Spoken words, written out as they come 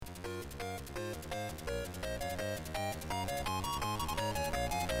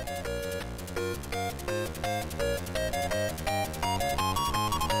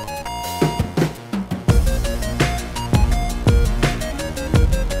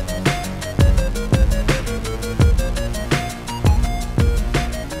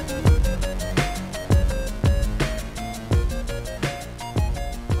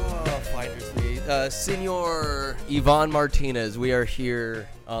Senor Ivan Martinez. We are here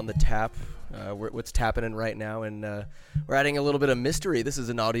on the tap. What's tapping right now, and we're adding a little bit of mystery. This is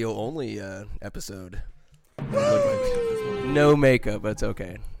an audio-only episode. No makeup, but it's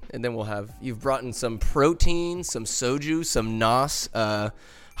okay. And then you've brought in some protein, some soju, some NOS,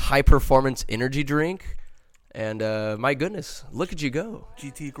 high-performance energy drink. And my goodness, look at you go.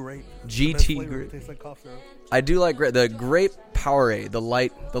 GT grape. GT grape. Tastes like cough syrup. I do like the grape Powerade, the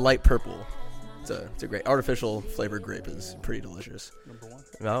light purple. It's a great artificial flavored grape is pretty delicious. Number one.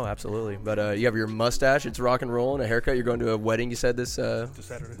 Oh, absolutely. But you have your mustache. It's rock and roll, and a haircut. You're going to a wedding. You said this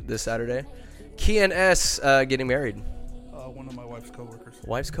Saturday. This Saturday. Key and S getting married. One of my wife's coworkers.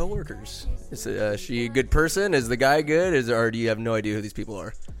 Wife's coworkers. Is she a good person? Is the guy good? Or do you have no idea who these people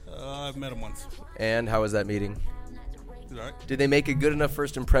are? I've met him once. And how was that meeting? He's all right. Did they make a good enough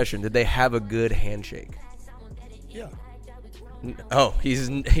first impression? Did they have a good handshake? Yeah. Oh, he's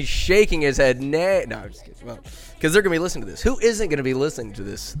shaking his head. No, I'm just kidding. Well, because they're going to be listening to this. Who isn't going to be listening to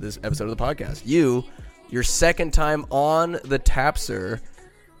this episode of the podcast? Your second time on the tap, sir.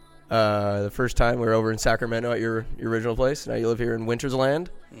 The first time we were over in Sacramento at your original place. Now you live here in Wintersland,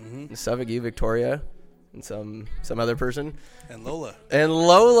 in Suffolk, Victoria, and some other person. And Lola.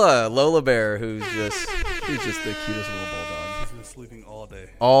 Lola Bear, who's just the cutest little bulldog. She's been sleeping all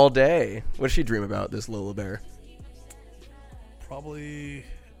day. All day. What does she dream about, this Lola Bear? Probably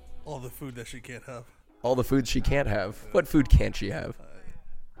all the food that she can't have. All the food she can't have. What food can't she have?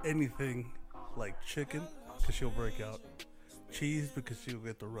 Anything like chicken, because she'll break out. Cheese, because she'll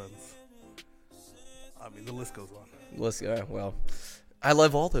get the runs. I mean, the list goes on. Well, I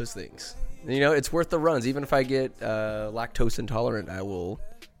love all those things. You know, it's worth the runs. Even if I get lactose intolerant, I will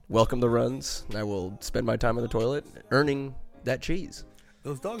welcome the runs. I will spend my time in the toilet earning that cheese.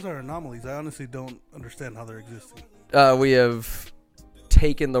 Those dogs are anomalies. I honestly don't understand how they're existing. We have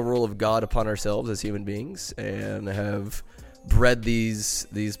taken the role of God upon ourselves as human beings and have bred these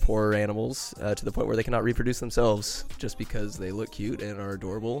poor animals to the point where they cannot reproduce themselves just because they look cute and are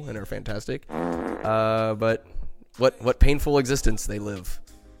adorable and are fantastic. But what painful existence they live.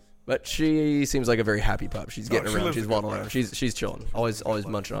 But she seems like a very happy pup. She's getting around. She's waddling around. She's chilling. Always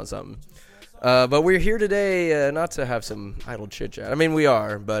munching on something. But we're here today not to have some idle chit chat. I mean, we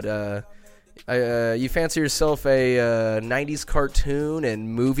are, but you fancy yourself a 90's cartoon and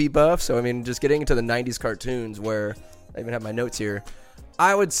movie buff. So I mean, just getting into the 90's cartoons, where I even have my notes here,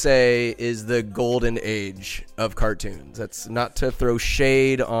 I would say is the golden age of cartoons. That's not to throw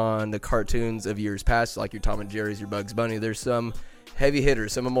shade on the cartoons of years past, like your Tom and Jerry's, your Bugs Bunny. There's some heavy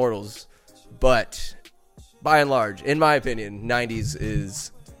hitters, some immortals, but by and large, in my opinion, 90's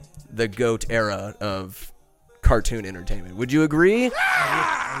is the GOAT era of cartoon entertainment. Would you agree?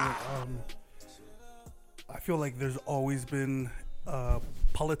 I feel like there's always been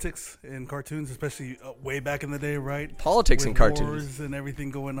politics in cartoons, especially way back in the day, right? Politics in cartoons. Wars and everything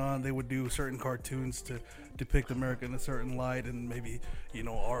going on. They would do certain cartoons to depict America in a certain light, and maybe,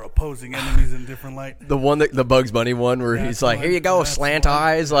 our opposing enemies in different light. The Bugs Bunny one where he's like, "Here you go, slant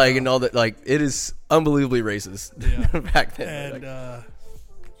eyes," like, and all that. Like, it is unbelievably racist back then.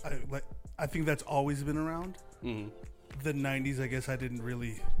 And I think that's always been around. Mm-hmm. The 90's, I guess I didn't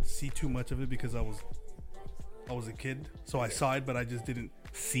really see too much of it because I was a kid, so I saw it, but I just didn't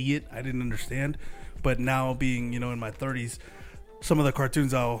see it. I didn't understand. But now, being in my 30s, some of the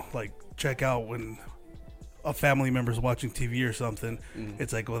cartoons I'll check out when a family member's watching TV or something.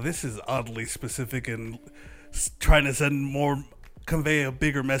 It's like, well, this is oddly specific and trying to convey a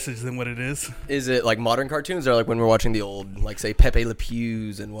bigger message than what it is. Is it like modern cartoons, or like when we're watching the old, like, say, Pepe Le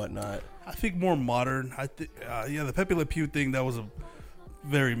Pews and whatnot? I think more modern. The Pepe Le Pew thing, that was a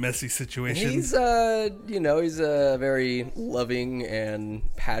very messy situation. He's he's a very loving and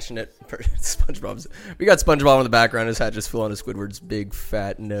passionate person. SpongeBob's. We got SpongeBob in the background. His hat just flew on Squidward's big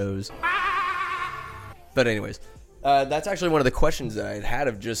fat nose. But anyways, that's actually one of the questions that I had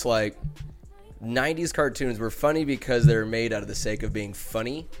of just like 90's cartoons were funny because they're made out of the sake of being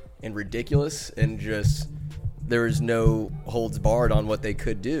funny and ridiculous, and just there was no holds barred on what they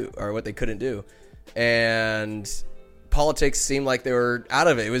could do or what they couldn't do. And politics seemed like they were out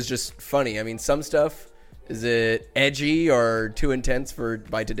of it. It was just funny. I mean, some stuff, is it edgy or too intense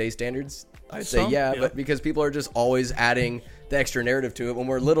by today's standards? I'd say yeah, but because people are just always adding the extra narrative to it. When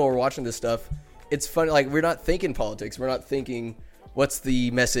we're little, we're watching this stuff, it's funny. Like, we're not thinking politics. We're not thinking what's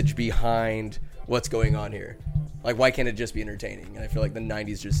the message behind what's going on here. Like, why can't it just be entertaining? And I feel like the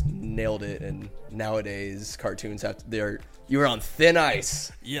 90's just nailed it, and nowadays cartoons you're on thin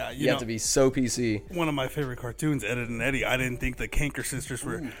ice. Yeah, you have to be so PC. One of my favorite cartoons, Ed, and Eddie. I didn't think the Kanker sisters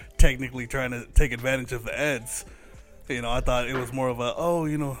were technically trying to take advantage of the Eds. I thought it was more of a,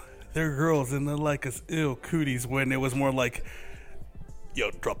 they're girls and they're like us ill cooties, when it was more like, yo,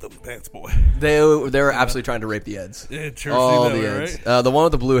 drop them pants, boy. They were absolutely trying to rape the Eds. All the Eds. Right? The one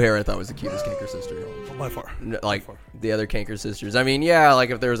with the blue hair I thought was the cutest canker sister. By far. Like, the other canker sisters. I mean, yeah, like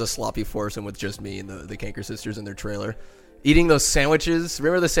if there was a sloppy foursome with just me and the canker sisters in their trailer. Eating those sandwiches.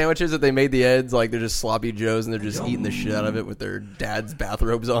 Remember the sandwiches that they made the Eds? Like, they're just sloppy joes and they're just eating the shit out of it with their dad's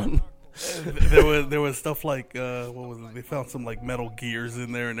bathrobes on. There was stuff like, what was it? They found some, like, metal gears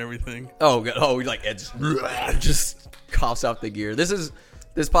in there and everything. Oh, God. Oh, like, Ed's just coughs out the gear. This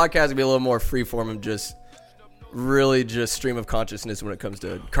podcast will be a little more freeform and just really just stream of consciousness when it comes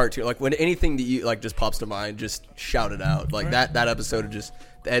to cartoon. Like, when anything that you, like, just pops to mind, just shout it out. Like, that episode of just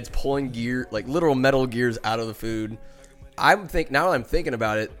Ed's pulling gear, like, literal metal gears out of the food. Now that I'm thinking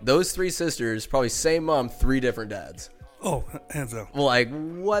about it, those three sisters, probably same mom, 3 different dads. Oh, hands up. Well, like,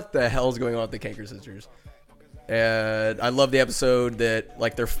 what the hell's going on with the Canker sisters? And I love the episode that,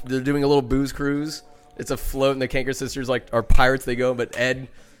 like, they're doing a little booze cruise. It's a float, and the Canker sisters, like, are pirates they go, but Ed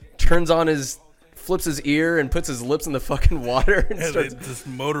flips his ear and puts his lips in the fucking water and starts just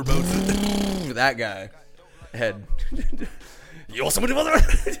motorboats it. That guy. Ed. You want somebody, mother?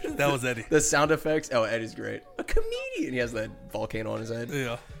 That was Eddie. The sound effects. Oh, Eddie's great. A comedian. He has that volcano on his head.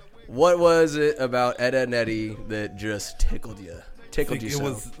 Yeah. What was it about Ed, and Eddie that just tickled you? It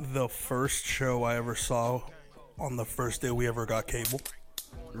was the first show I ever saw on the first day we ever got cable.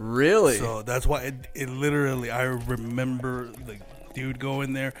 Really? So that's why it literally, I remember the dude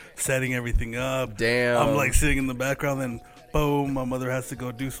going there, setting everything up. Damn. I'm like sitting in the background, then boom, my mother has to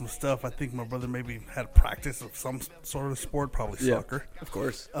go do some stuff. I think my brother maybe had practice of some sort of sport, probably soccer. Of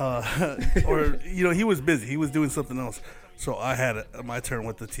course. Or, he was busy. He was doing something else. So I had my turn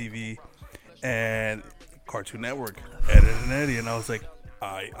with the TV and Cartoon Network, Ed and Eddie, and I was like,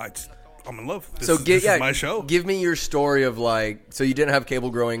 I'm in love. This is my show. Give me your story of, like, so you didn't have cable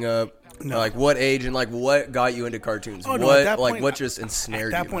growing up. No. Like, what age and, like, what got you into cartoons? Oh, no, at that point, what just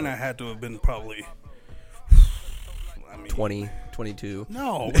ensnared you? At that point, I had to have been probably 20, 22.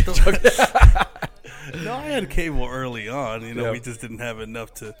 No. No, I had cable early on. We just didn't have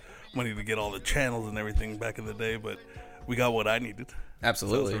enough money to get all the channels and everything back in the day, but we got what I needed.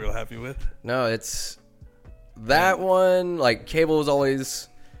 Absolutely. So I was real happy with. No, it's that one. Like, cable was always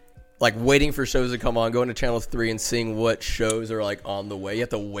like waiting for shows to come on, going to channel 3 and seeing what shows are like on the way. You have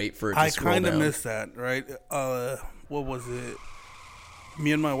to wait for it to scroll down. I kind of missed that, right? What was it?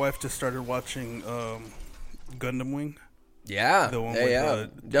 Me and my wife just started watching Gundam Wing. Yeah, the one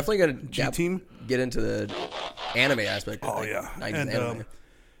with definitely gonna G-Team. Get into the anime aspect. Oh yeah, and anime.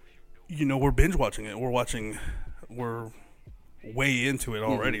 We're binge watching it. We're way into it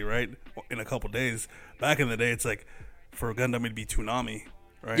already, right? In a couple days. Back in the day, it's like for Gundam it'd be Toonami,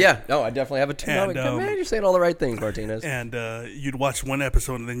 right? Yeah, no, I definitely have a Toonami. Man, you're saying all the right things, Martinez. And you'd watch one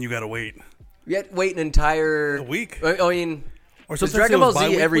episode and then you gotta wait. You had to wait an entire week. I mean, or sometimes Dragon Ball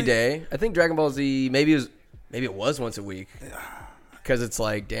Z every day. I think Dragon Ball Z maybe it was once a week. Because it's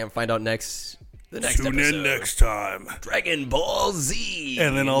like, damn, find out the next Tune episode. In next time. Dragon Ball Z.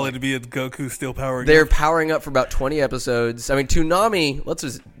 And then all it'd be is Goku still powering They're powering up for about 20 episodes. I mean, Toonami, let's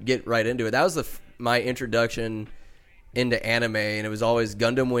just get right into it. That was my introduction into anime, and it was always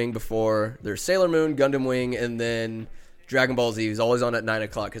Gundam Wing before. There's Sailor Moon, Gundam Wing, and then Dragon Ball Z was always on at 9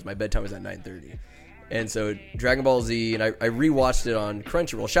 o'clock because my bedtime was at 9:30. And so Dragon Ball Z, and I rewatched it on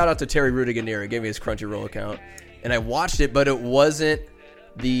Crunchyroll. Shout out to Terry Rudiganira, gave me his Crunchyroll account. And I watched it, but it wasn't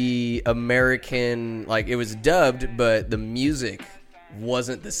the American, like, it was dubbed, but the music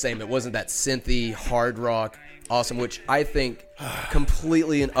wasn't the same. It wasn't that synthy, hard rock, awesome, which I think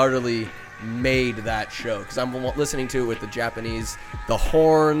completely and utterly made that show. Because I'm listening to it with the Japanese, the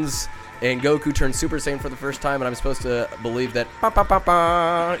horns, and Goku turns Super Saiyan for the first time, and I'm supposed to believe that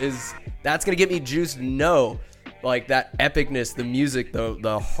that's going to get me juiced. No. Like, that epicness, the music,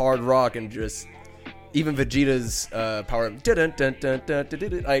 the hard rock, and just even Vegeta's power.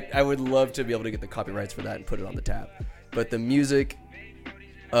 I would love to be able to get the copyrights for that and put it on the tab. But the music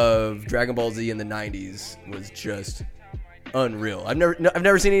of Dragon Ball Z in the 90s was just unreal. I've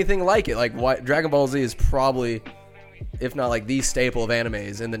never seen anything like it. Like, Dragon Ball Z is probably, if not like the staple of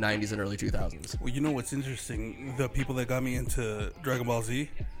animes in the 90s and early 2000s. Well, you know what's interesting? The people that got me into Dragon Ball Z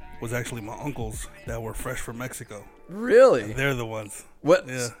was actually my uncles that were fresh from Mexico. Really? They're the ones. What?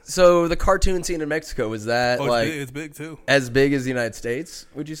 Yeah. So the cartoon scene in Mexico, was that it's big too. As big as the United States,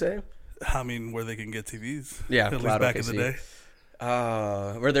 would you say? I mean, where they can get TVs. Yeah, at least back in the day.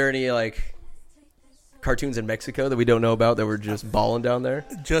 Were there any like cartoons in Mexico that we don't know about that were just balling down there?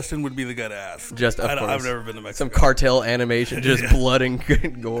 Justin would be the guy to ask. Of course. I've never been to Mexico. Some cartel animation, just blood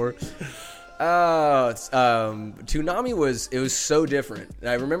and gore. Toonami was so different. And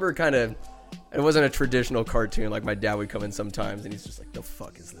I remember kind of, it wasn't a traditional cartoon. Like my dad would come in sometimes, and he's just like, "The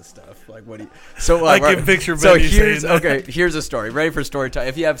fuck is this stuff? Like, what do you?" So I can picture. So Benny here's saying that. okay. Here's a story. Ready for story time?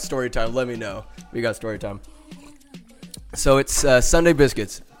 If you have story time, let me know. We got story time. So it's Sunday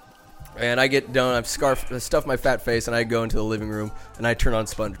biscuits, and I get done. I've stuffed my fat face, and I go into the living room, and I turn on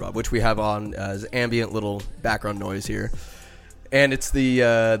SpongeBob, which we have on as ambient little background noise here. And it's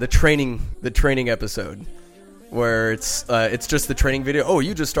the training episode where it's just the training video. Oh,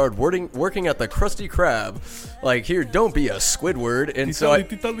 you just started working at the Krusty Krab. Like, here, don't be a Squidward. And so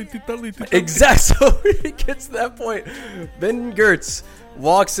exactly. So he gets to that point. Ben Gertz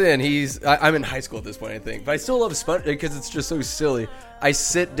walks in. I'm in high school at this point, I think, but I still love SpongeBob because it's just so silly. He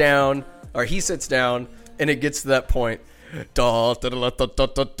sits down, and it gets to that point. It's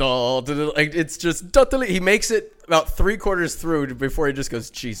just he makes it about 3/4 through before he just goes,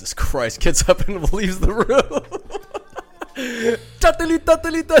 Jesus Christ, gets up and leaves the room.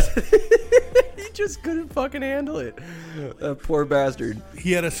 He just couldn't fucking handle it. That poor bastard.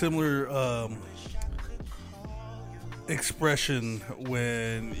 He had a similar expression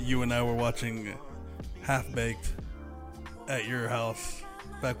when you and I were watching Half Baked at your house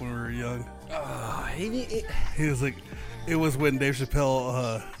back when we were young. He was like, it was when Dave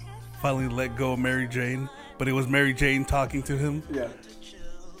Chappelle finally let go of Mary Jane, but it was Mary Jane talking to him. Yeah.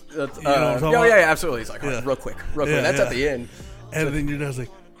 That's, yeah, absolutely. He's like, real quick. That's at the end. And then your dad's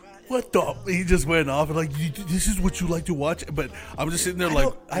like, what the? He just went off and like, this is what you like to watch? But I'm just sitting there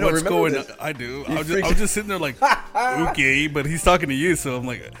like, I don't what's going on? I do. I'm just sitting there like, okay, but he's talking to you, so I'm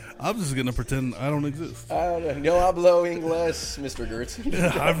like, I'm just going to pretend I don't exist. I don't know. No hablo inglés, Mr. Gertz.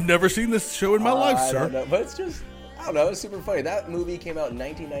 I've never seen this show in my life, sir. I don't know, but it's just, I don't know, it's super funny. That movie came out in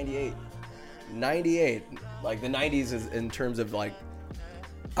 1998. 98. Like, the 90s is in terms of, like,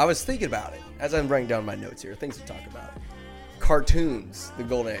 I was thinking about it as I'm writing down my notes here, things to talk about. Cartoons, the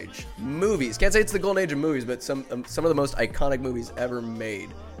golden age. Movies, can't say it's the golden age of movies, but some of the most iconic movies ever made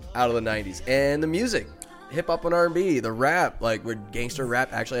out of the 90s. And the music, hip-hop and R&B, the rap, like, where gangster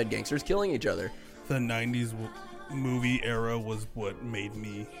rap actually had gangsters killing each other. The 90s movie era was what made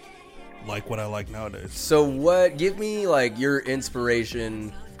me like what I like nowadays. So give me, like, your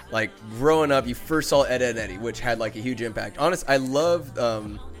inspiration, like, growing up, you first saw Ed, Edd n Eddy, which had, like, a huge impact. Honest, I love,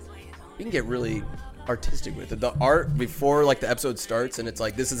 you can get really artistic with it. The art before, like, the episode starts, and it's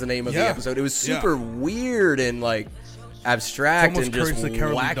like, this is the name of the episode. It was super weird and, like, abstract and just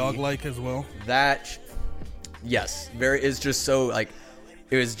wacky. Dog-like as well. Yes, it's just so, like,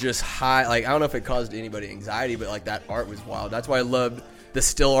 it was just high. Like, I don't know if it caused anybody anxiety, but, like, that art was wild. That's why I loved the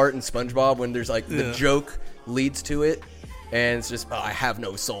still art in SpongeBob when there's, like, the joke leads to it. And it's just, I have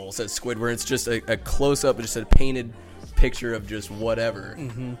no soul, says Squidward. It's just a close-up, just a painted picture of just whatever.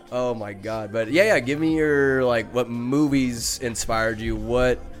 Mm-hmm. Oh, my God. But, yeah, give me your, like, what movies inspired you?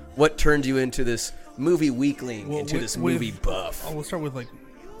 What turned you into this movie weakling, this movie buff? We'll start with, like,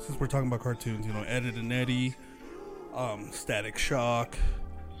 since we're talking about cartoons, you know, Ed, Edd n Eddy, Static Shock.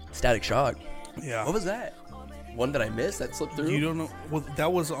 Static Shock? Yeah. What was that? One that I missed that slipped through? You don't know? Well,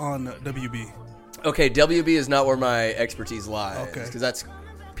 that was on WB. Okay, WB is not where my expertise lies. Okay. Because that's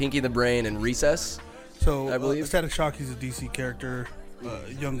Pinky the Brain and Recess. So, I believe Static Shock, he's a DC character,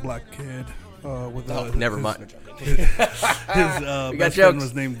 young black kid. Never mind. His best friend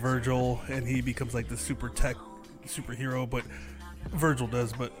was named Virgil, and he becomes like the superhero. But Virgil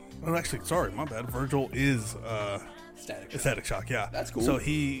does. But actually, sorry, my bad. Virgil is Static Shock. Yeah, that's cool. So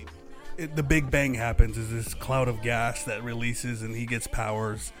the Big Bang happens. Is this cloud of gas that releases, and he gets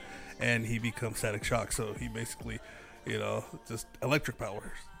powers, and he becomes Static Shock. So he basically, just electric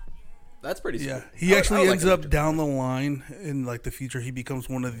powers. That's pretty sweet. Yeah, he actually ends up down the line in like the future. He becomes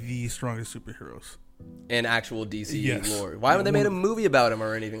one of the strongest superheroes in actual DC lore. Why haven't they made a movie about him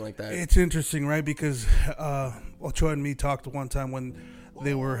or anything like that? It's interesting, right? Because Ochoa and me talked one time when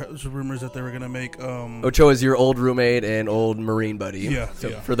there was rumors that they were going to make. Ochoa is your old roommate and old Marine buddy. Yeah.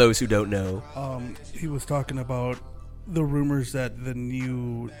 So for those who don't know, he was talking about the rumors that the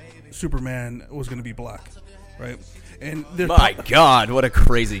new Superman was going to be black, right? And my God, what a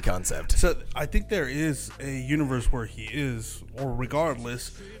crazy concept. So I think there is a universe where he is, or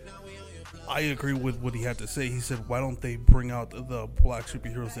regardless, I agree with what he had to say. He said, why don't they bring out the black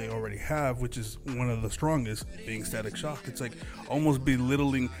superheroes they already have, which is one of the strongest, being Static Shock. It's like almost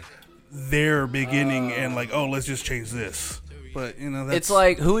belittling their beginning and like, oh, let's just change this. But, that's... It's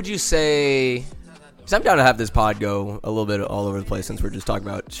like, who would you say... Because I'm down to have this pod go a little bit all over the place since we're just talking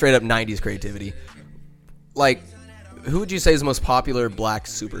about straight up 90s creativity. Like... who would you say is the most popular black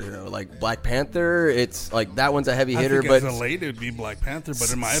superhero? Like Black Panther, it's like that one's a heavy hitter, I think but as a late it would be Black Panther.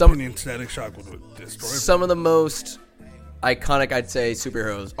 But in my opinion, Static Shock would destroy. Some of the most iconic, I'd say,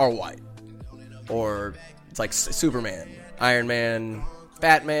 superheroes are white, or it's like Superman, Iron Man,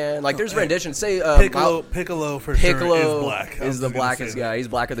 Batman. Like there's renditions. Say Piccolo for sure is black. Is the blackest guy. He's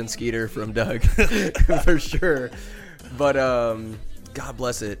blacker than Skeeter from Doug, for sure. But God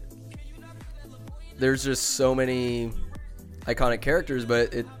bless it. There's just so many iconic characters,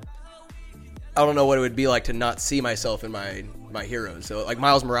 but I don't know what it would be like to not see myself in my heroes. So like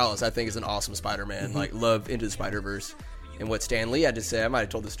Miles Morales, I think is an awesome Spider-Man. Mm-hmm. Like love Into the Spider-Verse, and what Stan Lee had to say. I might have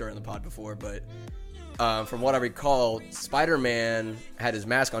told this story on the pod before, but from what I recall, Spider-Man had his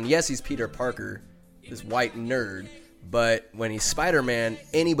mask on. Yes, he's Peter Parker, this white nerd, but when he's Spider-Man,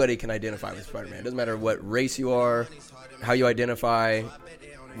 anybody can identify with Spider-Man. It doesn't matter what race you are, how you identify.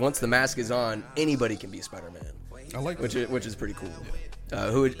 Once the mask is on, anybody can be Spider-Man. I like which is pretty cool.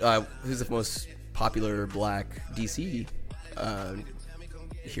 Who's the most popular black DC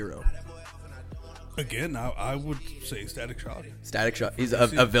hero? Again, I would say Static Shock. Static Shock. He's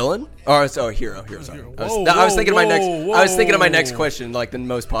a villain, or a hero. Sorry, I was thinking of my next question, like the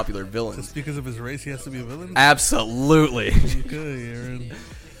most popular villain. Just because of his race, he has to be a villain. Absolutely. Okay, Aaron.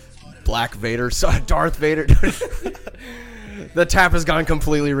 Black Vader, Darth Vader. The tap has gone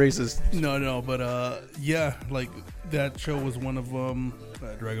completely racist. No, but yeah, like that show was one of them.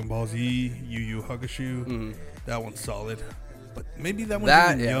 Dragon Ball Z, Yu Yu Hakusho. Mm-hmm. That one's solid. But maybe that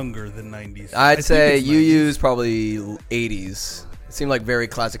one's younger than 90s. I'd say Yu Yu's probably 80s. It seemed like very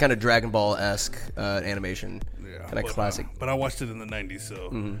classic, kind of Dragon Ball-esque animation. Yeah, kind of classic. But I watched it in the 90s,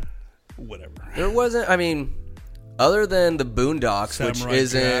 so whatever. There wasn't, I mean, other than the Boondocks, which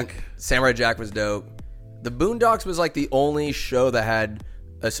isn't... Samurai Jack was dope. The Boondocks was like the only show that had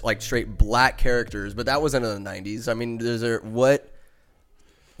like straight black characters, but that wasn't in the 90s. I mean, what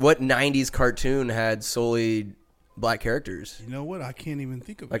 90s cartoon had solely black characters? You know what? I can't even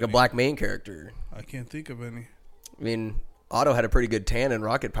think of like any. A black main character. I can't think of any. I mean, Otto had a pretty good tan and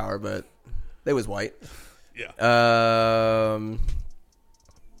rocket power, but they was white. Yeah.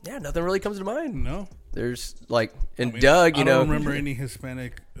 Yeah, nothing really comes to mind. No. There's like Doug, I don't remember any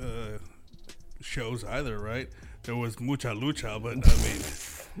Hispanic shows either, right? There was Mucha Lucha, but I mean,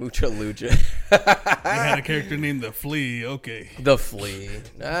 Mucha Lucha. You had a character named the Flea. Okay, the Flea.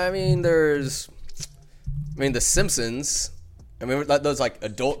 I mean, The Simpsons. I mean, those like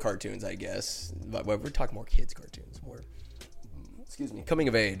adult cartoons, I guess. But we're talking more kids cartoons, more. Excuse me, coming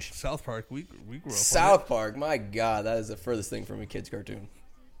of age. South Park. We grew up. South Park. My God, that is the furthest thing from a kids cartoon.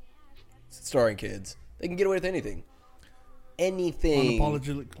 Starring kids, they can get away with anything. Anything.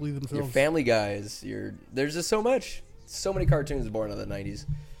 Unapologetically themselves. Your Family Guys. There's just so much. So many cartoons born out of the 90s.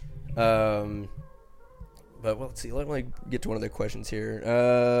 But well, let's see. Let me get to one of the questions here.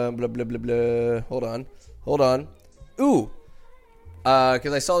 Blah blah blah blah. Hold on. Ooh.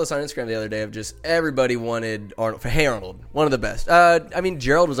 Because I saw this on Instagram the other day of just everybody wanted Arnold. Hey Arnold, one of the best. I mean,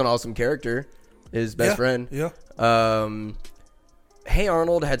 Gerald was an awesome character. His best friend. Yeah. Hey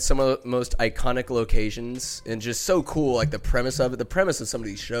Arnold had some of the most iconic locations and just so cool. Like the premise of some of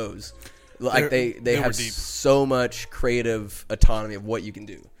these shows, like they have so much creative autonomy of what you can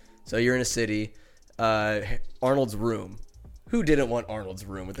do. So you're in a city, Arnold's room. Who didn't want Arnold's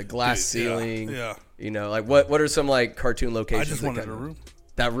room with the glass ceiling? Yeah. You know, like what are some like cartoon locations? I just wanted a room.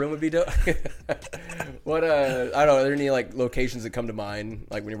 That room would be dope. What I don't know. Are there any like locations that come to mind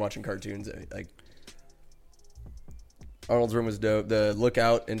like when you're watching cartoons? Like Arnold's room was dope. The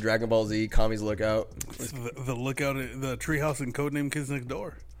lookout in Dragon Ball Z, Kami's lookout. The lookout, the treehouse in Codename Kids Next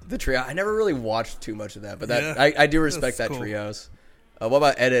Door. The treehouse. I never really watched too much of that, but I do respect that cool. Treehouse. What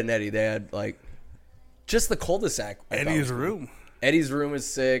about Ed and Eddie? They had like just the cul-de-sac. Eddie's room. Eddie's room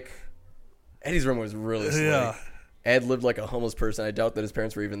was sick. Eddie's room was really sick. Yeah. Ed lived like a homeless person. I doubt that his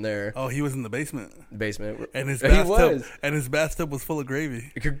parents were even there. Oh, he was in the basement. And his bathtub. And his bathtub was full of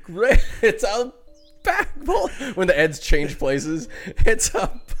gravy. It's a back when the Eds change places. It's a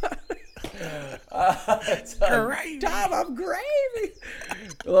gravy. Top of gravy.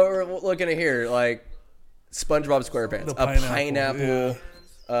 Well, we're looking at here like SpongeBob SquarePants, a pineapple.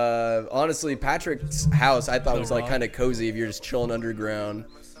 Yeah. Honestly, Patrick's house I thought was like kind of cozy if you're just chilling underground.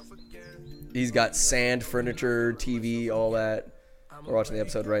 He's got sand, furniture, TV, all that. We're watching the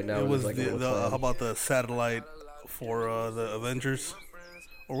episode right now. It was like how about the satellite for the Avengers?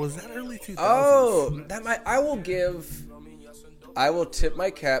 Or was that early 2000s? Oh, I will tip my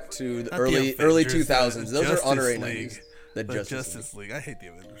cap to the early 2000s. Those are honorary 90s. The Justice League. I hate the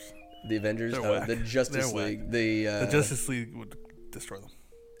Avengers. The Avengers? The Justice League. The Justice League would destroy them.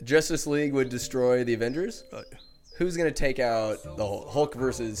 Justice League would destroy the Avengers? Yeah. who's gonna take out the Hulk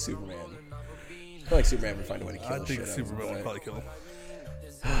versus Superman? I feel like Superman would find a way to kill the shit out of him. Superman would probably kill him.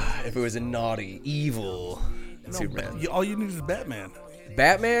 If it was a naughty, evil Superman. All you need is Batman.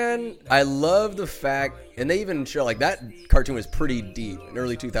 Batman, I love the fact, and they even show, like, that cartoon was pretty deep in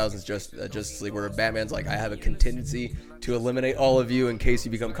early 2000s Justice League, where Batman's like, I have a contingency to eliminate all of you in case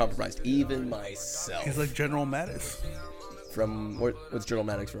you become compromised, even myself. He's like General Mattis. From, what's General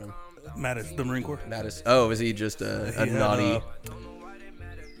Maddox from? Mattis, the Marine Corps. Mattis. Oh, is he just a naughty...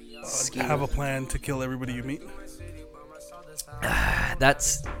 have a plan to kill everybody you meet?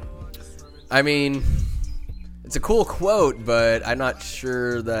 That's... I mean... It's a cool quote, but I'm not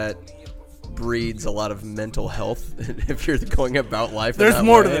sure that breeds a lot of mental health if you're going about life. There's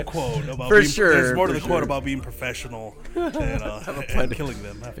more to the quote about There's more to the quote about being professional and killing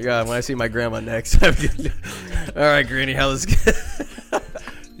them. Yeah, when I see my grandma next. All right, Granny, how this go?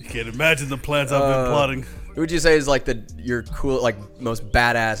 You can't imagine the plans I've been plotting. Who would you say is like your cool, like most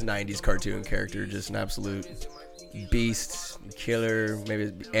badass '90s cartoon character? Just an absolute beast, killer,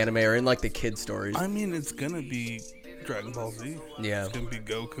 maybe anime or in like the kid stories. I mean, it's gonna be Dragon Ball Z. Yeah, it's gonna be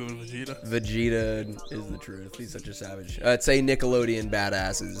Goku and Vegeta. Vegeta is the truth. He's such a savage. I'd say Nickelodeon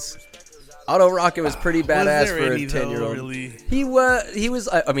badasses. Otto Rocket was pretty badass for a 10-year-old. Really? He was.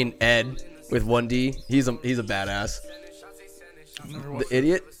 I mean, Ed with 1D. He's a badass. The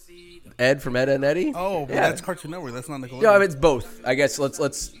idiot. Ed from Ed and Eddie. Oh, but that's Cartoon Network. That's not Nickelodeon. Yeah, I mean, it's both. I guess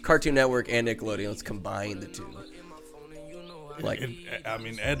let's Cartoon Network and Nickelodeon. Let's combine the two. Like, I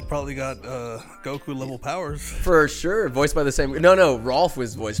mean, Ed probably got Goku level powers for sure. Voiced by the same. No, Rolf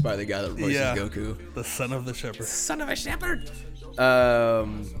was voiced by the guy that voices Goku. The son of the shepherd. Son of a shepherd. Otto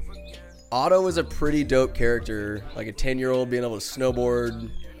was a pretty dope character. Like a 10-year-old being able to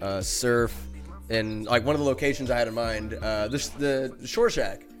snowboard, surf, and like one of the locations I had in mind, the Shore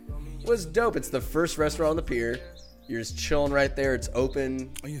Shack was dope. It's the first restaurant on the pier. You're just chilling right there. It's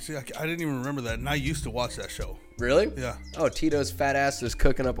open. Oh, you see, I didn't even remember that. And I used to watch that show. Really? Yeah. Oh, Tito's fat ass is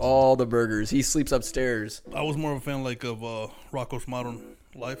cooking up all the burgers. He sleeps upstairs. I was more of a fan of Rocco's Modern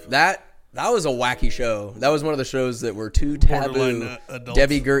Life. That was a wacky show. That was one of the shows that were too taboo.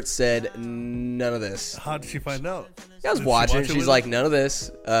 Debbie Gertz said, none of this. How did she find out? I was watching. She's like, none of this.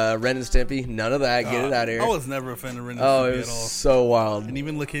 Ren and Stimpy, none of that. Get it out of here. I was never a fan of Ren and Stimpy at all. It was so wild. And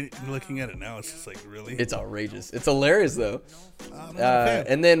even looking at it now, it's just like, really? It's outrageous. It's hilarious, though.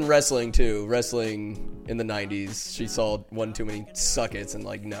 And then wrestling, too. Wrestling in the 90s. She saw one too many suckets and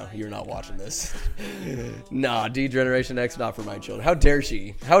like, no, you're not watching this. Nah, Generation X, not for my children. How dare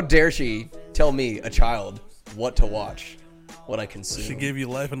she? How dare she tell me, a child, what to watch? What I consume. She gave you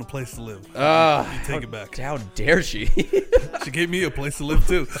life and a place to live. You take it back. How dare she? She gave me a place to live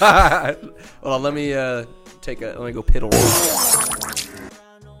too. Hold on, let me let me go piddle.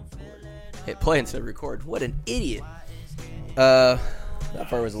 Hit play instead of record. What an idiot. That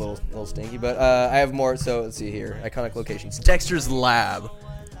part was a little stinky, but I have more. So let's see here. Iconic locations. Dexter's Lab.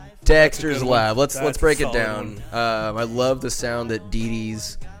 Dexter's Lab. Let's break it down. I love the sound that Dee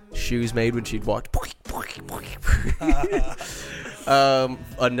Dee's shoes made when she'd walk.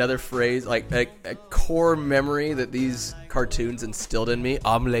 Another phrase, like a core memory that these cartoons instilled in me: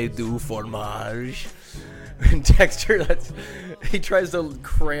 omelette du fromage. Dexter, he tries to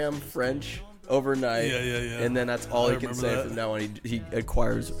cram French overnight, and then that's all he can say from now on. He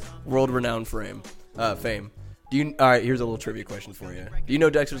acquires world-renowned fame. All right, here's a little trivia question for you. Do you know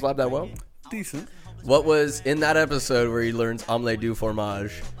Dexter's Lab that well? Decent. What was in that episode where he learns omelette du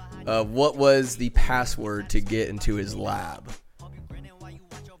fromage? What was the password to get into his lab?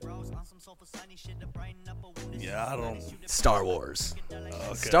 Yeah, I don't. Star Wars.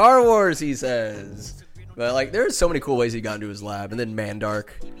 Okay. Star Wars, he says. But like, there's so many cool ways he got into his lab, and then Mandark.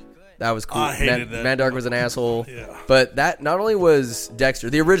 That was cool. I hated that. Mandark was an asshole. Yeah. But that not only was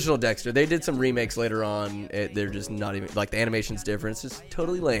Dexter, the original Dexter. They did some remakes later on. They're just not even like the animation's different. It's just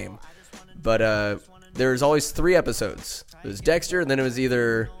totally lame. But there's always 3 episodes. It was Dexter, and then it was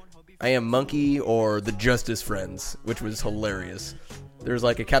either I Am Monkey or The Justice Friends, which was hilarious. There's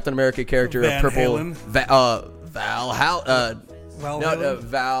like a Captain America character, Van a purple Halen? Valhalla.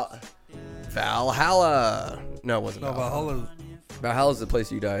 No, it wasn't. No, Valhalla. Valhalla's the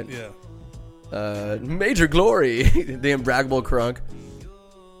place you died. Yeah. Major Glory, the Imbraggable Crunk.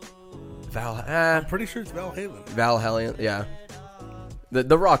 I'm pretty sure it's Val Halen. Valhalla, yeah.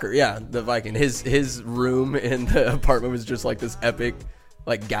 The rocker, yeah, the Viking. His room in the apartment was just like this epic,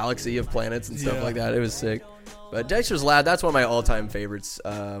 like galaxy of planets and stuff like that. It was sick. But Dexter's Lab, that's one of my all-time favorites.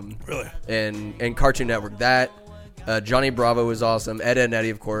 Really? And Cartoon Network, that Johnny Bravo was awesome. Ed and Eddie,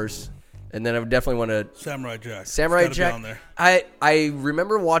 of course. And then I would definitely want to Samurai Jack. Samurai It's gotta Jack. be on there. I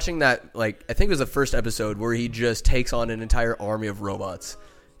remember watching that, like, I think it was the first episode where he just takes on an entire army of robots,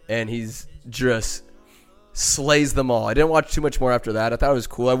 and he's just slays them all. I didn't watch too much more after that. I thought it was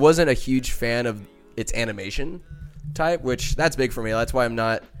cool. I wasn't a huge fan of its animation type, which that's big for me. That's why I'm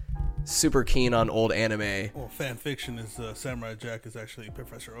not super keen on old anime. Well, fan fiction is Samurai Jack is actually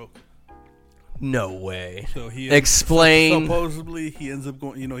Professor Oak. No way. So he Explain. Supposedly, he ends up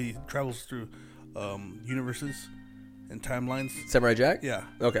going. He travels through universes and timelines. Samurai Jack? Yeah.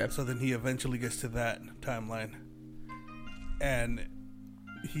 Okay. So then he eventually gets to that timeline, and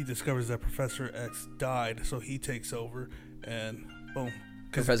he discovers that Professor X died. So he takes over, and boom.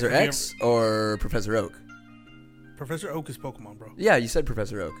 Professor X or Professor Oak? Professor Oak is Pokemon, bro. Yeah, you said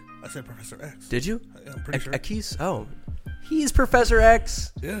Professor Oak. I said Professor X. Did you? I'm pretty sure. Akis? Oh. He's Professor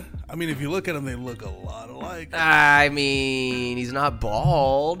X. Yeah. I mean, if you look at him, they look a lot alike. I mean, he's not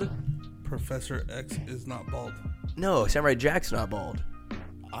bald. Professor X is not bald. No, Samurai Jack's not bald.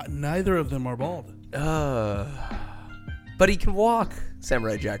 Neither of them are bald. But he can walk.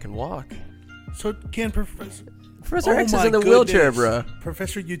 Samurai Jack can walk. So can Professor X is in the wheelchair, bro.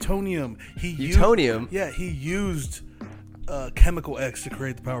 Professor Utonium. Utonium? He used Chemical X to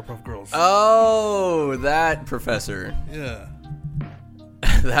create the Powerpuff Girls. Oh, that professor. Yeah.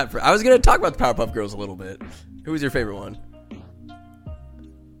 I was going to talk about the Powerpuff Girls a little bit. Who was your favorite one?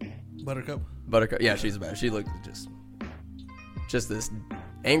 Buttercup. Yeah, she's bad. She looked just this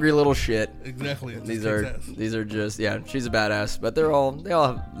angry little shit. Exactly. These are just she's a badass, but they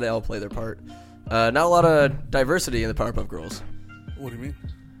all play their part. Not a lot of diversity in the Powerpuff Girls. What do you mean?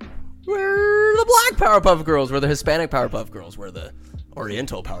 We're the black Powerpuff Girls. We're the Hispanic Powerpuff Girls. We're the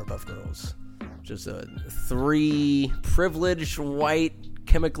Oriental Powerpuff Girls. Just 3 privileged white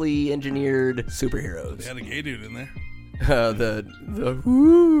chemically engineered superheroes. They had a gay dude in there. The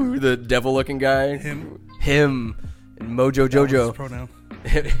devil looking guy. Him. And Mojo Jojo. That was his pronoun.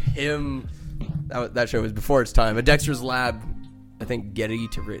 Him. That show was before its time. A Dexter's Lab. I think Getty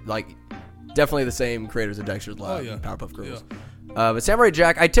to definitely the same creators of Dexter's Lab and Powerpuff Girls. Yeah. But Samurai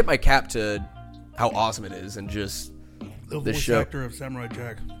Jack, I tip my cap to how awesome it is, and just the voice show. actor of Samurai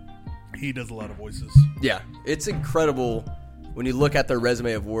Jack, he does a lot of voices. Yeah, it's incredible when you look at their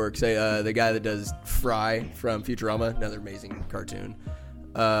resume of work. Say the guy that does Fry from Futurama, another amazing cartoon.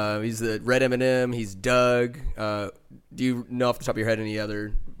 He's the Red M&M. He's Doug. Do you know off the top of your head any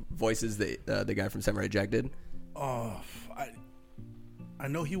other voices that the guy from Samurai Jack did? I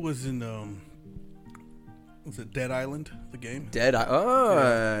know he was in was it Dead Island, the game? Dead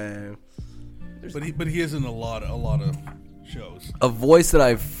Island. But he is in a lot of shows. A voice that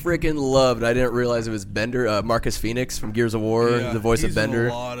I freaking loved. I didn't realize it was Bender. Marcus Phoenix from Gears of War, the voice of Bender.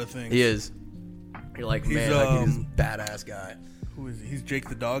 In a lot of things. He is. You're like, he's a badass guy. Who is he? He's Jake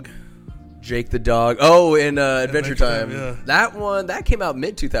the dog. Jake the dog. Oh, in Adventure Time. Yeah. That one that came out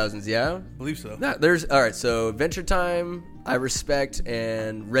mid 2000s. Yeah, I believe so. All right. So Adventure Time, I respect,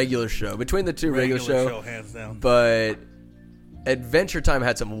 and regular show. Between the two, regular show hands down. But Adventure Time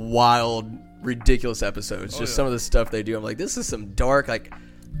had some wild, ridiculous episodes. Some of the stuff they do. I'm like, this is some dark. Like,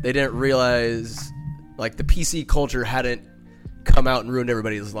 they didn't realize like the PC culture hadn't come out and ruined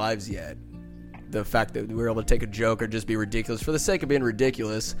everybody's lives yet. The fact that we were able to take a joke or just be ridiculous for the sake of being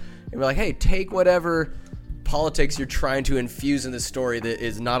ridiculous, and we're like, hey, take whatever politics you're trying to infuse in the story that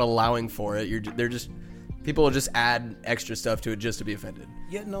is not allowing for it. People will just add extra stuff to it just to be offended.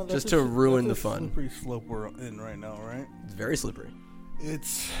 Yeah, no, that's just to ruin the fun. Slippery slope we're in right now, right? It's very slippery.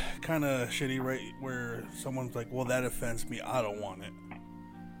 It's kind of shitty, right? Where someone's like, "Well, that offends me. I don't want it."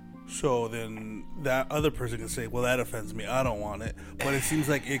 So then that other person can say, "Well, that offends me. I don't want it." But it seems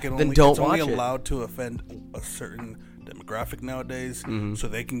like it can only don't it's only watch it. allowed to offend a certain demographic nowadays, so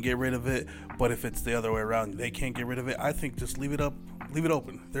they can get rid of it. But if it's the other way around, they can't get rid of it. I think just leave it open. Leave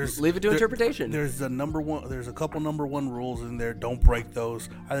it to interpretation. There's a couple number one rules in there. Don't break those.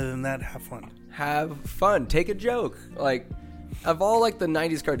 Other than that, have fun. Have fun. Take a joke. Like, of all like the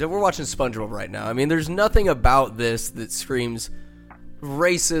 90s cartoons, we're watching SpongeBob right now. I mean, there's nothing about this that screams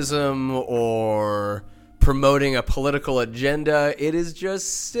racism or promoting a political agenda. It is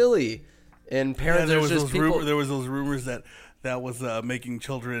just silly. And parents there are was just there was those rumors that was making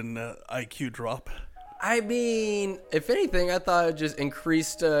children IQ drop. I mean, if anything, I thought it just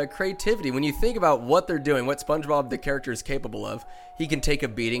increased creativity. When you think about what they're doing, what SpongeBob, the character, is capable of, he can take a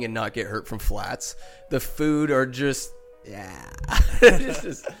beating and not get hurt from flats. The food are just, it's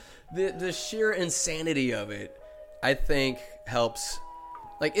just the sheer insanity of it, I think, helps.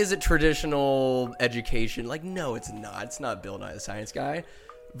 Like, is it traditional education? Like, no, it's not. It's not Bill Nye the Science Guy.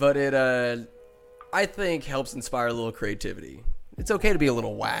 But it, I think, helps inspire a little creativity. It's okay to be a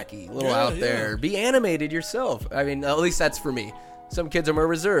little wacky, a little out there. Be animated yourself. I mean, at least that's for me. Some kids are more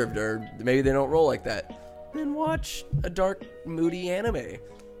reserved, or maybe they don't roll like that. Then watch a dark, moody anime.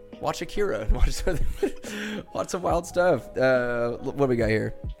 Watch Akira. Watch some wild stuff. What do we got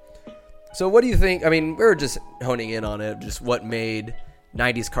here? So what do you think? I mean, we're just honing in on it. Just what made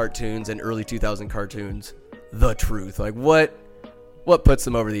 90s cartoons and early 2000 cartoons the truth? Like, what puts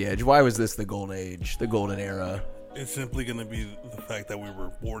them over the edge? Why was this the golden age, the golden era? It's simply going to be the fact that we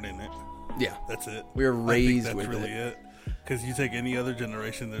were born in it. Yeah. That's it. We were raised with it. That's really it. Because you take any other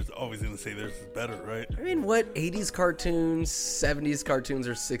generation, there's always going to say theirs is better, right? I mean, what 80s cartoons, 70s cartoons,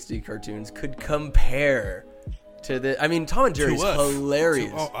 or 60s cartoons could compare to the... I mean, Tom and Jerry's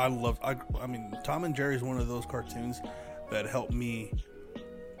hilarious. I mean, Tom and Jerry's one of those cartoons that helped me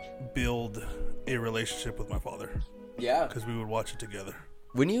build a relationship with my father. Yeah. Because we would watch it together.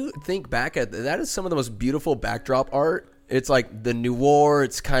 When you think back at that, is some of the most beautiful backdrop art. It's like the noir.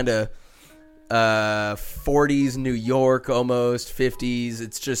 It's kind of 40s New York, almost 50s.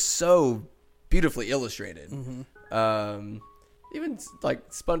 It's just so beautifully illustrated. Mm-hmm. Even like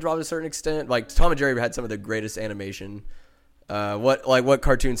SpongeBob to a certain extent. Like Tom and Jerry had some of the greatest animation. What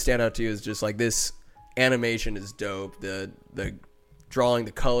cartoons stand out to you is just like this animation is dope. The drawing,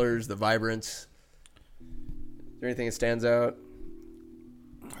 the colors, the vibrance. Is there anything that stands out?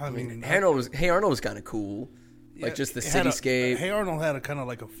 I mean, Hey Arnold was kind of cool. Yeah, like just the cityscape. Hey Arnold had a kind of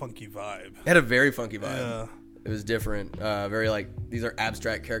like a funky vibe. It had a very funky vibe. Yeah. It was different. Very like, these are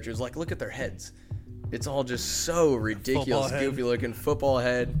abstract characters. Like, look at their heads. It's all just so ridiculous, goofy looking football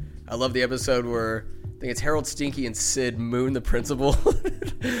head. I love the episode where I think it's Harold Stinky and Sid moon the principal.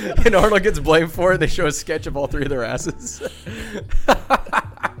 And Arnold gets blamed for it. They show a sketch of all three of their asses.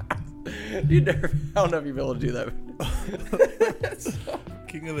 I don't know if you'll be able to do that.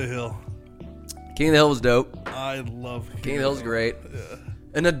 King of the Hill. King of the Hill was dope. I love King of the Hill's great. Yeah.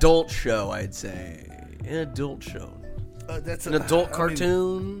 An adult show, I'd say. An adult show. That's an adult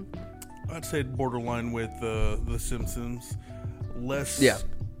cartoon. I'd say borderline with The Simpsons. Less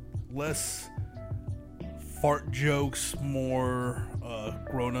fart jokes, more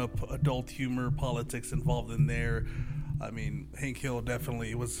grown-up adult humor, politics involved in there. I mean, Hank Hill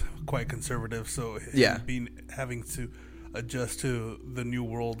definitely was quite conservative, so having to adjust to the new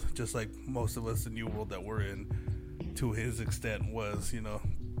world, just like most of us, the new world that we're in, to his extent was,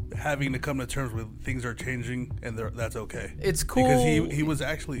 having to come to terms with things are changing, and that's okay. It's cool because he was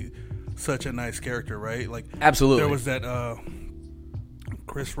actually such a nice character, right? Like, absolutely. There was that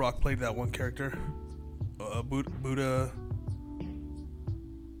Chris Rock played that one character, Buddha.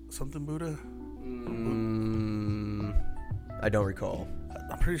 I don't recall.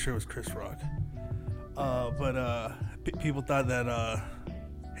 I'm pretty sure it was Chris Rock. But people thought that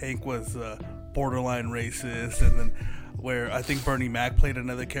Hank was borderline racist, and then where I think Bernie Mac played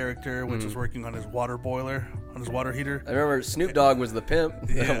another character, which was working on his water boiler, on his water heater. I remember Snoop Dogg was the pimp,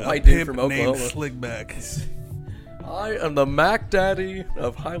 yeah, white dude from Oklahoma. Named Slickback. I am the Mac Daddy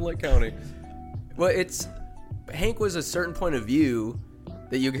of Heimlich County. Well, Hank was a certain point of view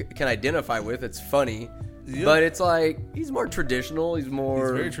that you can identify with. It's funny, but it's like he's more traditional. He's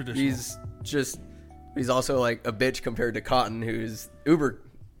very traditional. He's also like a bitch compared to Cotton, who's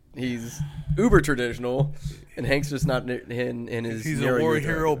he's uber traditional, and Hank's just not in his. He's a war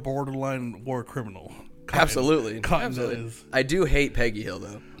hero, borderline war criminal. Absolutely. Cotton is. I do hate Peggy Hill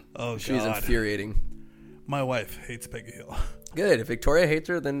though. Oh, God. She's infuriating. My wife hates Peggy Hill. Good. If Victoria hates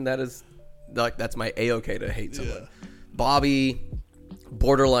her, then that's my A-okay to hate someone. Yeah. Bobby,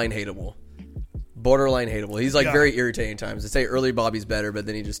 borderline hateable. He's like very irritating times. They say early Bobby's better, but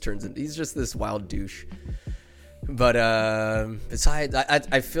then he just turns into, he's just this wild douche. But besides,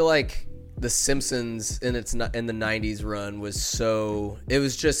 I feel like The Simpsons in the 90s run was it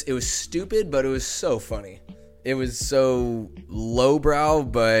was stupid, but it was so funny. It was so lowbrow,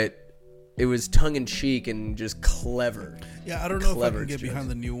 but it was tongue in cheek and just clever. Yeah, I don't know if I can get behind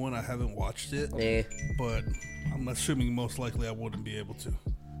the new one. I haven't watched it, but I'm assuming most likely I wouldn't be able to.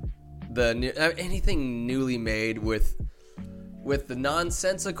 Anything newly made with the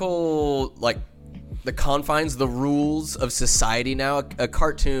nonsensical, like the confines, the rules of society now, a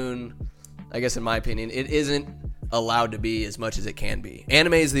cartoon, I guess in my opinion, it isn't allowed to be as much as it can be.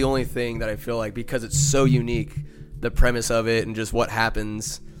 Anime is the only thing that I feel like, because it's so unique, the premise of it and just what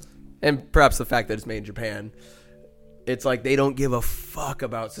happens, and perhaps the fact that it's made in Japan, it's like they don't give a fuck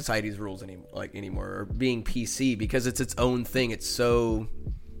about society's rules anymore, or being PC, because it's its own thing. It's so,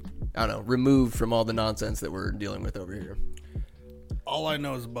 I don't know, removed from all the nonsense that we're dealing with over here. All I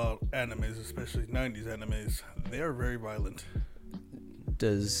know is about animes, especially 90s animes. They are very violent.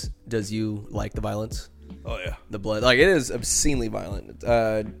 Does you like the violence? Oh yeah, The blood, like, it is obscenely violent.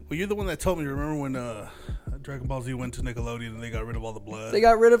 well, you're the one that told me. Remember when Dragon Ball Z went to Nickelodeon and they got rid of all the blood? They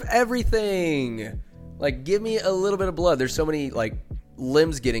got rid of everything. Like, give me a little bit of blood. There's so many, like,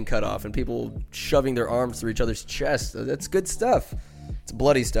 limbs getting cut off and people shoving their arms through each other's chests. That's good stuff. It's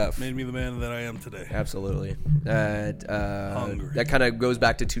bloody stuff. Made me the man that I am today. Absolutely. Hungry. That kind of goes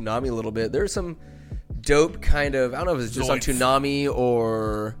back to Toonami a little bit. There's some dope kind of, I don't know if it's just on Toonami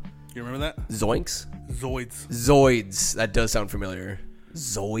or... You remember that? Zoinks? Zoids. That does sound familiar.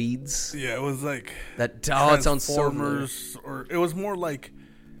 Zoids? Yeah, it was like... It sounds so familiar. Or it was more like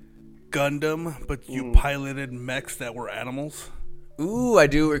Gundam, but you piloted mechs that were animals. Ooh, I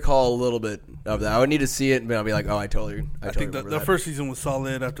do recall a little bit of that. I would need to see it, but I'll be like, oh, I totally think the first season was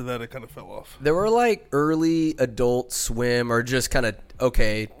solid. After that, it kind of fell off. There were like early Adult Swim or just kind of,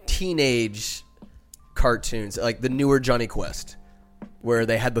 teenage cartoons, like the newer Johnny Quest, where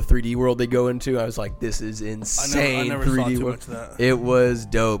they had the 3D world they go into. I was like, this is insane. I never 3D saw too world. much of that. It was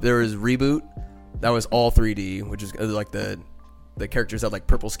dope. There was Reboot. That was all 3D, which is like the characters had like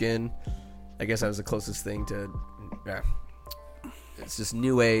purple skin. I guess that was the closest thing to, yeah. It's just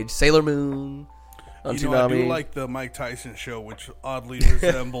new age. Sailor Moon on Toonami. I do like the Mike Tyson show, which oddly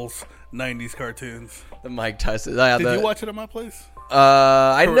resembles 90s cartoons. The Mike Tyson. Did you watch it at my place?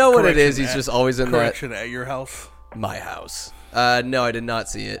 I know what it is. He's just always in correction at your house. My house. No, I did not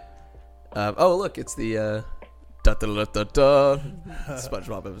see it. Oh, look, it's the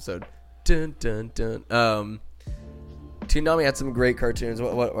SpongeBob episode. Dun dun dun. Toonami had some great cartoons.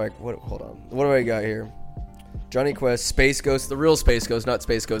 What? Hold on. What do I got here? Johnny Quest, Space Ghost, the real Space Ghost, not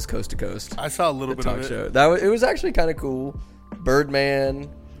Space Ghost Coast to Coast. I saw a little bit of it. Show. It was actually kind of cool. Birdman.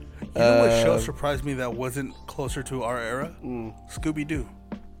 You know what show surprised me that wasn't closer to our era? Scooby-Doo.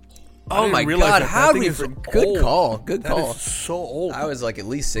 Oh my God! How did we? Good call. Good call. That is so old. I was like at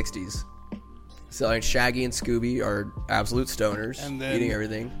least 60s. So like Shaggy and Scooby are absolute stoners, and then eating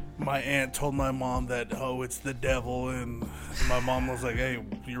everything. My aunt told my mom that it's the devil, and my mom was like, "Hey,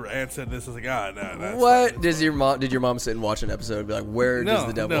 your aunt said this." I was like, "Ah, no." What did your mom sit and watch an episode and be like, "Where does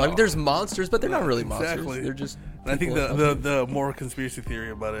the devil?" No. Like, there's monsters, but they're not really monsters. Exactly. They're just. And I think the more conspiracy theory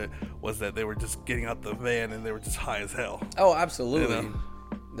about it was that they were just getting out the van and they were just high as hell. Oh, absolutely.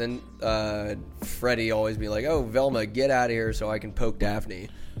 Then Freddy always be like, "Oh, Velma, get out of here so I can poke Daphne."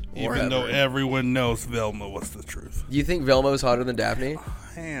 Even though everyone knows Velma was the truth. You think Velma was hotter than Daphne?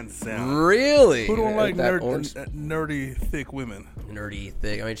 Hands down. Really? Who don't like nerdy, thick women? Nerdy,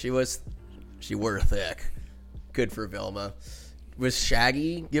 thick. I mean, she were thick. Good for Velma. Was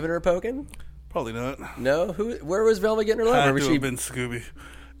Shaggy giving her a poking? Probably not. No? Where was Velma getting her love? Had to have been Scooby.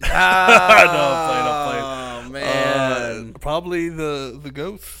 No, I'm playing. Man. Probably the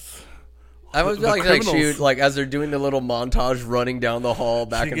ghosts. I was like as they're doing the little montage running down the hall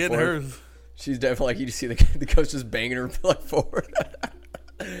back and forth. Hers. She's definitely like, you just see the ghost just banging her like forward.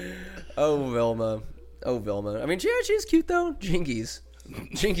 Oh, Velma. I mean, she's cute though. Jinkies,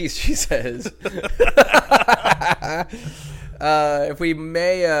 she says. If we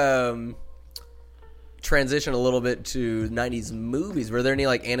may transition a little bit to 90s movies, were there any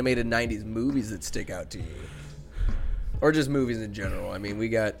like animated 90s movies that stick out to you? Or just movies in general? I mean,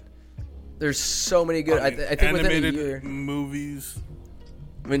 there's so many good. I think animated within a year, movies.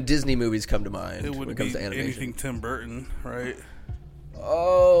 When Disney movies come to mind, it would when it be comes to animation. Anything Tim Burton, right?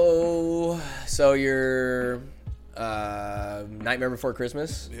 Oh, so your Nightmare Before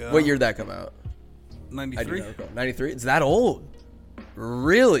Christmas? Yeah. What year did that come out? 93. 93. It's that old.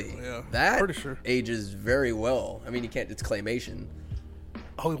 Really? Yeah. That pretty sure ages very well. I mean, you can't. It's claymation.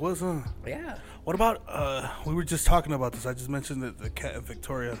 Oh, it was. Huh? Yeah. What about? We were just talking about this. I just mentioned that the Cat and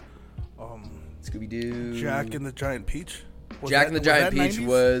Victoria. Scooby-Doo. Jack and the Giant Peach. Jack and the Giant Peach 90s?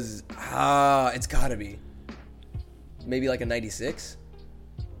 was it's gotta be maybe like a 96.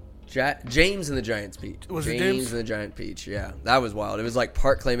 James and the Giant Peach. Was it James and the Giant Peach? Yeah, that was wild. It was like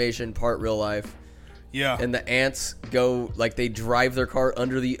part claymation, part real life. Yeah. And the ants go like they drive their car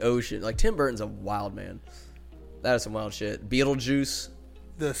under the ocean. Like Tim Burton's a wild man. That is some wild shit. Beetlejuice.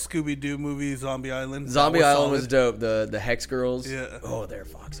 The Scooby-Doo movie, Zombie Island. Zombie Island was dope. The Hex Girls. Yeah. Oh, they're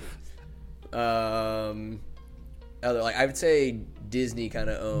foxy. Like I would say Disney kind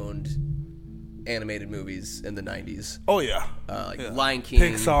of owned animated movies in the 90s. Oh yeah. Lion King.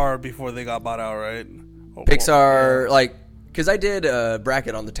 Pixar before they got bought out, right? Pixar, like, because I did a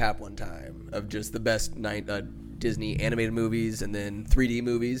bracket on the tap one time of just the best Disney animated movies and then 3D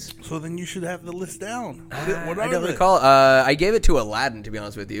movies. So then you should have the list down. What I don't recall. I gave it to Aladdin, to be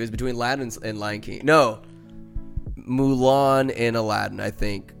honest with you. It was between Aladdin and Lion King. No, Mulan and Aladdin, I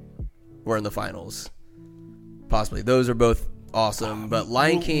think, were in the finals. Possibly. Those are both awesome. But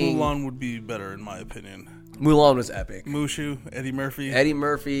Lion King, Mulan would be better in my opinion. Mulan was epic. Mushu, Eddie Murphy. Eddie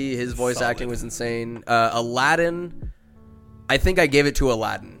Murphy, his voice Solid. acting was insane. Aladdin, I think I gave it to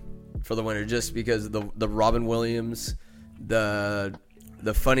Aladdin for the winner just because the Robin Williams, the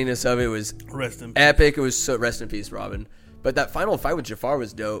funniness of it was Rest in peace. epic. It was so rest in peace, Robin. But that final fight with Jafar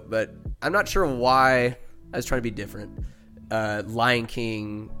was dope. But I'm not sure why. I was trying to be different. Lion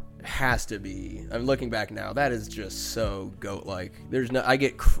King has to be. I'm looking back now. That is just so goat like. There's no.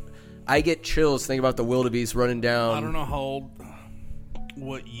 I get chills thinking about the wildebeest running down. I don't know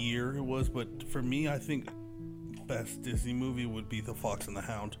what year it was, but for me, I think best Disney movie would be The Fox and the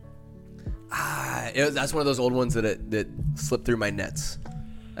Hound. That's one of those old ones that slipped through my nets.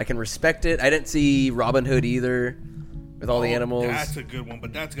 I can respect it. I didn't see Robin Hood either, with all the animals. That's a good one,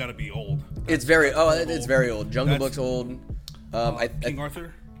 but that's got to be old. It's very old. Jungle Book's old. King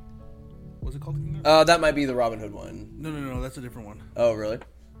Arthur? Was it called King Arthur? That might be the Robin Hood one. No, that's a different one. Oh, really?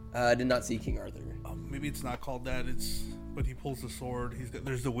 I did not see King Arthur. Maybe it's not called that. But he pulls the sword.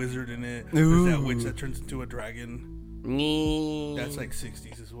 There's the wizard in it. Ooh. There's that witch that turns into a dragon. That's like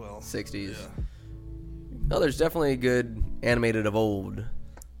 60s as well. 60s. Yeah. No, there's definitely good animated of old.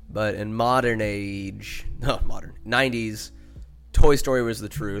 But in modern age, 90s, Toy Story was the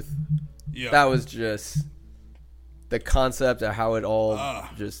truth. Yeah. That was just the concept of how it all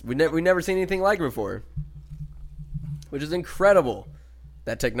we never seen anything like it before, which is incredible.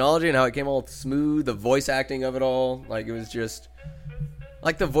 That technology and how it came all smooth, the voice acting of it all, like it was just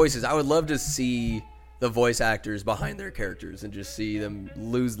like the voices. I would love to see the voice actors behind their characters and just see them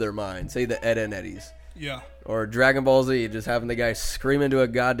lose their mind. Say the Ed and Eddies. Yeah. Or Dragon Ball Z, just having the guy scream into a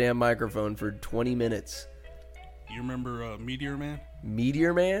goddamn microphone for 20 minutes. You remember Meteor Man?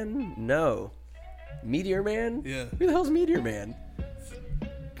 Meteor Man? No. Meteor Man? Yeah. Who the hell's Meteor Man?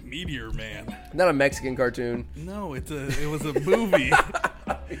 Meteor Man. Not a Mexican cartoon. No, it was a movie.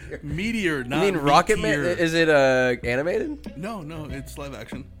 Meteor, not You mean Rocket Meteor. Man? Is it animated? No, it's live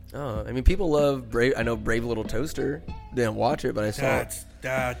action. Oh, I mean, people love Brave. I know Brave Little Toaster. Didn't watch it, but I saw it.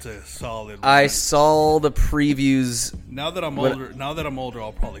 That's a solid one. I saw the previews. Now that I'm older,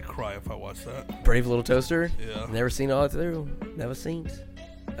 I'll probably cry if I watch that. Brave Little Toaster? Yeah. Never seen all through. Never seen it.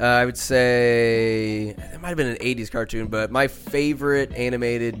 I would say it might have been an 80s cartoon, but my favorite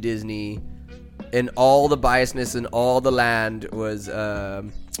animated Disney in all the biasness in all the land was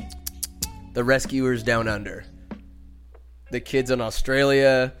The Rescuers Down Under. The kid's in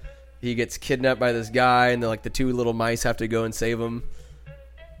Australia. He gets kidnapped by this guy, and the two little mice have to go and save him.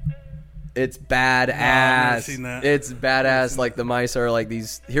 It's badass. No, I've never seen that. It's badass. Like the mice are like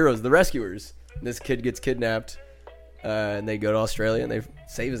these heroes, the rescuers. This kid gets kidnapped, and they go to Australia and they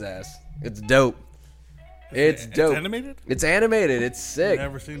save his ass. It's dope. It's dope. It's animated? It's animated. It's sick.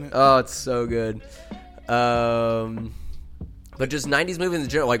 Never seen it. Oh, it's so good. But just 90s movies in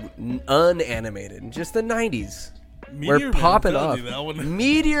general, like unanimated, just the 90s. Meteor We're Man, popping I'm off. telling you, that one.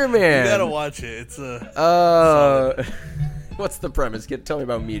 Meteor Man. You gotta watch it. It's a. What's the premise? Tell me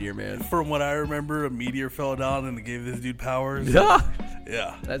about Meteor Man. From what I remember, a meteor fell down and it gave this dude powers. Yeah.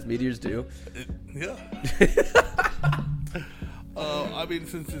 Yeah. That's meteors do. Yeah. I mean,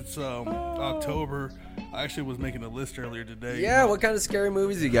 since it's October, I actually was making a list earlier today. Yeah, what kind of scary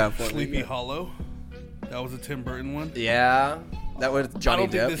movies you got for me? Sleepy Hollow. That was a Tim Burton one. Yeah. That was Johnny I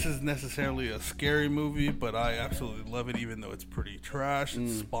don't Depp. think this is necessarily a scary movie, but I absolutely love it, even though it's pretty trash.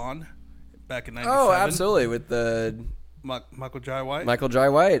 It's Spawn, back in '97. Oh, absolutely, with the Michael Jai White. Michael Jai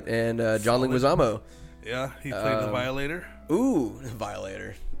White and John Leguizamo. Yeah, he played the Violator. Ooh,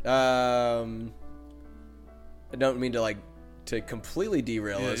 Violator. I don't mean to completely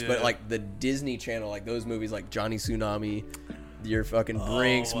derail us, but yeah. the Disney Channel, those movies like Johnny Tsunami, your fucking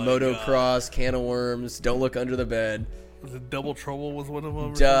Brinks, my Motocross, Can of Worms, Don't Look Under the Bed. Was it Double Trouble was one of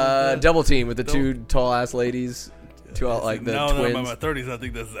them? Or something like that? Double Team with the two tall ass ladies. Two the now twins. that I'm in my 30s, I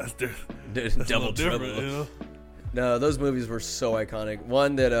think that's different. That's Double Trouble. different, you know? No, those movies were so iconic.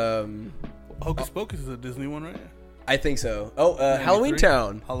 One that Hocus Pocus is a Disney one, right? I think so. Oh, Halloween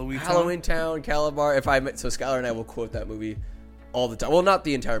Town. Halloween Town, Calabar. So Skylar and I will quote that movie all the time. Well, not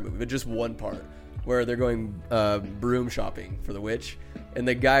the entire movie, but just one part where they're going broom shopping for the witch, and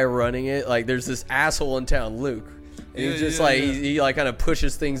the guy running it, there's this asshole in town, Luke, and he's just he kind of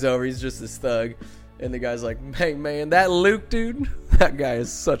pushes things over. He's just this thug, and the guy's like, "Hey man, that Luke dude, that guy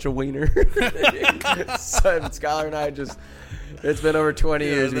is such a wiener." So Skylar and I it's been over 20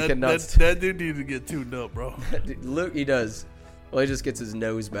 years. We cannot. That dude needs to get tuned up, bro. Luke, he does. Well, he just gets his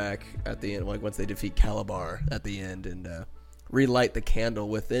nose back at the end, once they defeat Calabar at the end, and relight the candle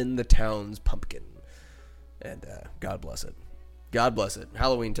within the town's pumpkin. And God bless it. God bless it.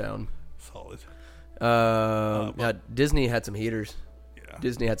 Halloween Town. Solid. Yeah, Disney had some heaters. Yeah.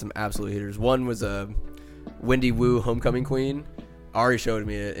 Disney had some absolute heaters. One was Wendy Wu, Homecoming Queen. Ari showed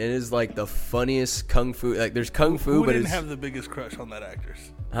me it. It is like the funniest kung fu. Like there's kung fu, Who but didn't it's have the biggest crush on that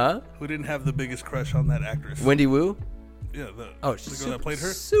actress? huh? Who didn't have the biggest crush on that actress? Wendy Wu. Yeah, Oh, the she's girl that played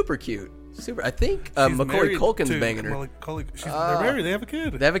her. super cute. Super. I think She's Macaulay married Culkin's to banging her. They're married. They have a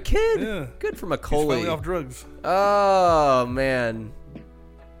kid. They have a kid. Yeah. Good for He's Macaulay. finally off drugs. Oh man,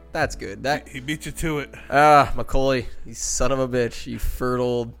 that's good. That He beat you to it. Macaulay, you son of a bitch, you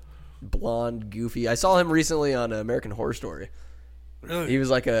fertile, blonde, goofy. I saw him recently on American Horror Story. Really? He was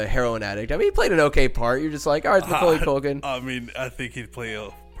like a heroin addict. I mean, he played an okay part. You're just like, all right, it's Macaulay Culkin. I mean, I think he'd play a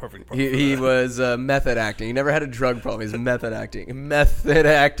perfect part. He was method acting. He never had a drug problem. He's method acting. Method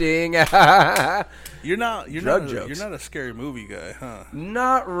acting. You're not a scary movie guy, huh?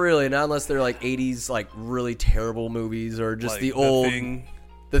 Not really. Not unless they're like 80s, like really terrible movies or just Like the old. Thing.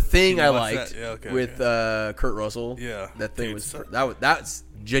 The Thing Can I you watch liked that? Yeah, okay, with Kurt Russell. Yeah. That thing Dude, that's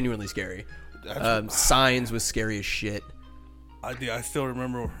genuinely scary. Signs was scary as shit. I still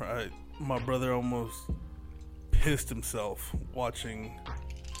remember my brother almost pissed himself watching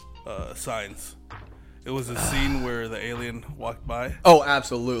Signs. It was a scene where the alien walked by. Oh,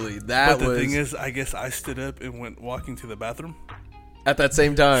 absolutely. But the thing is, I guess I stood up and went walking to the bathroom. At that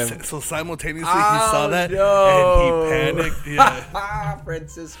same time. So simultaneously, he saw that no. and he panicked. Yeah.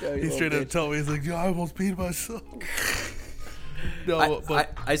 Francisco. He straight up told me, he's like, "Yo, I almost peed myself." No,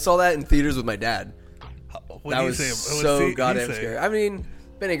 but I saw that in theaters with my dad. That was so goddamn scary. I mean,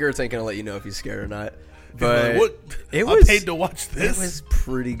 Benny Gertz ain't gonna let you know if he's scared or not. But like, it I was paid to watch this. It was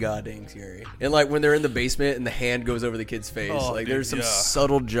pretty goddamn scary. And like when they're in the basement and the hand goes over the kid's face, like dude, there's some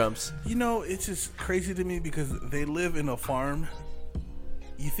subtle jumps. You know, it's just crazy to me because they live in a farm.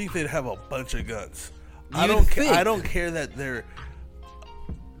 You think they'd have a bunch of guns? I don't care that their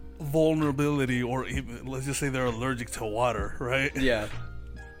vulnerability, or even, let's just say they're allergic to water, right? Yeah.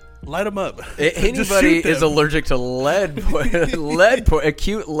 Light them up. Anybody is allergic to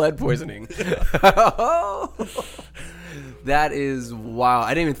acute lead poisoning. That is wow.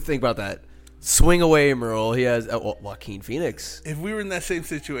 I didn't even think about that. Swing away, Merle. He has Joaquin Phoenix. If we were in that same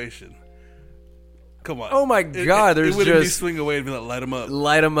situation, come on. Oh my God! It There's wouldn't be just swing away and be like, light them up.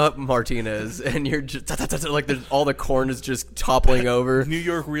 Light them up, Martinez, and you're just like there's all the corn is just toppling over. New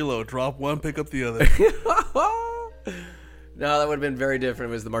York reload. Drop one, pick up the other. No, that would have been very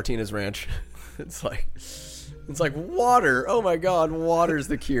different. It was the Martinez Ranch. It's like water. Oh my God, water's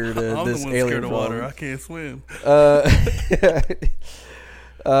the cure to I'm this the one alien scared of problem. water. I can't swim.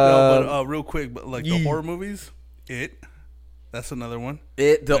 No, but real quick, but like the horror movies, that's another one.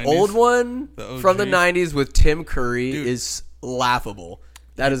 The 90s, old one from the 90s with Tim Curry Dude. is laughable.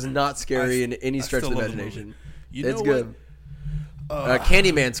 That is not scary in any stretch of the imagination. It's good.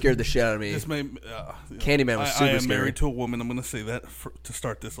 Candyman scared the shit out of me. Candyman was super I am scary. married to a woman. I'm going to say that to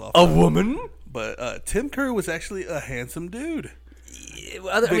start this off. A woman? But Tim Curry was actually a handsome dude.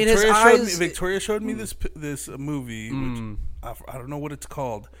 I mean, his eyes. Victoria showed me this movie, which I don't know what it's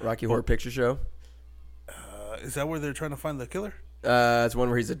called. Rocky Horror Picture Show. Is that where they're trying to find the killer? It's one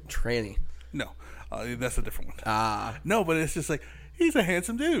where he's a tranny. No, that's a different one. Ah, no, but it's just like he's a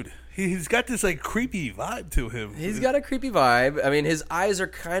handsome dude. He's got this like creepy vibe to him. He's got a creepy vibe. I mean, his eyes are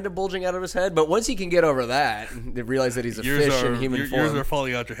kind of bulging out of his head, but once he can get over that, they realize that he's a fish in human form. Yours are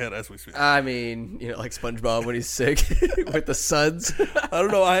falling out your head as we speak. I mean, like SpongeBob when he's sick with the suds. I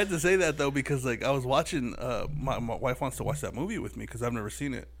don't know. I had to say that though because like I was watching. My wife wants to watch that movie with me because I've never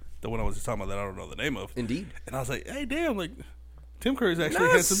seen it. The one I was just talking about that I don't know the name of. Indeed. And I was like, hey, damn, like Tim Curry's actually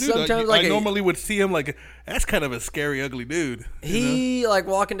a handsome dude. Sometimes I normally would see him like that's kind of a scary, ugly dude. He like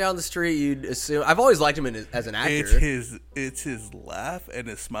walking down the street. You'd assume. I've always liked him as an actor. It's his laugh and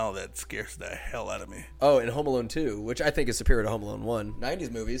his smile that scares the hell out of me. Oh, and Home Alone 2, which I think is superior to Home Alone 1.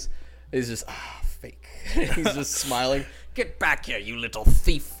 90s movies is just fake. He's just smiling. Get back here, you little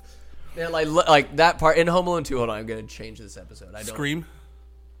thief. And like that part in Home Alone 2. Hold on, I'm gonna change this episode. Scream.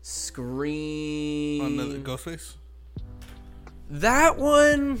 On the Ghostface. That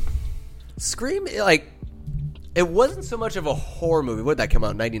one, Scream, like, it wasn't so much of a horror movie. What did that come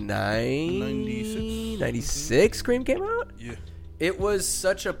out? 99? 96. 96 Scream came out? Yeah. It was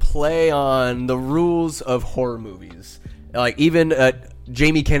such a play on the rules of horror movies. Like, even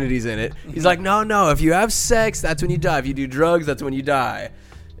Jamie Kennedy's in it. He's like, no, if you have sex, that's when you die. If you do drugs, that's when you die.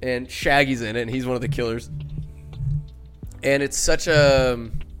 And Shaggy's in it, and he's one of the killers. And it's such a...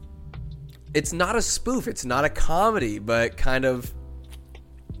 It's not a spoof. It's not a comedy, but kind of...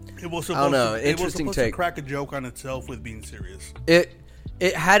 It was supposed I don't know. to, Interesting it was supposed take. to crack a joke on itself with being serious. It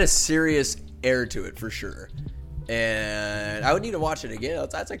had a serious air to it for sure. And I would need to watch it again.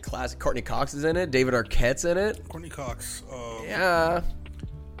 That's a classic. Courtney Cox is in it. David Arquette's in it. Courtney Cox. Yeah.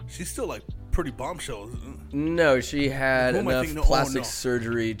 She's still like pretty bombshell. No, she had enough plastic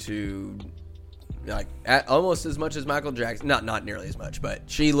surgery to like almost as much as Michael Jackson. Not nearly as much, but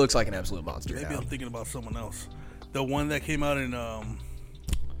she looks like an absolute monster. Maybe I'm thinking about someone else. The one that came out in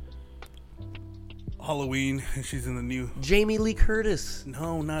Halloween, and she's in the new Jamie Lee Curtis.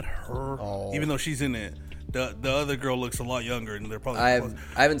 No, not her. Oh. Even though she's in it, the other girl looks a lot younger, and they're probably. I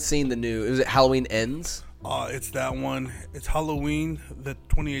haven't seen the new. Was it Halloween Ends? It's that one. It's Halloween, the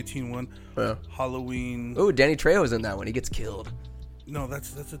 2018 one. Yeah. Halloween. Oh, Danny Trejo's in that one. He gets killed. No,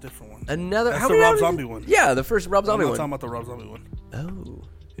 that's a different one. That's the Rob Zombie one. Yeah, the first Rob Zombie one. I'm talking about the Rob Zombie one. Oh.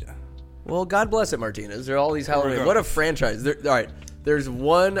 Yeah. Well, God bless it, Martinez. There are all these Halloween. What a franchise. All right. There's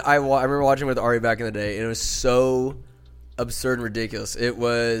one I remember watching with Ari back in the day, and it was so absurd and ridiculous. It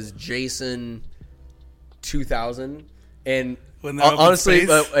was Jason 2000, and honestly,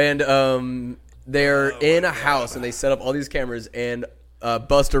 they're in a house and they set up all these cameras, and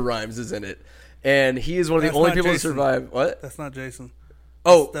Busta Rhymes is in it, and he is one of the only people to survive. What? That's not Jason.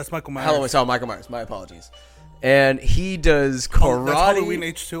 Oh, that's Michael Myers. Halloween. Oh, Michael Myers. My apologies. And he does karate. That's Halloween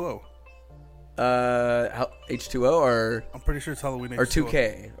H2O. H2O or I'm pretty sure it's Halloween H2O. Or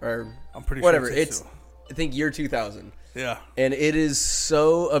 2K or I'm pretty whatever. Sure it's I think year 2000. Yeah. And it is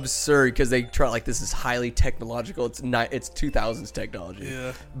so absurd because they try like this is highly technological. It's 2000s technology.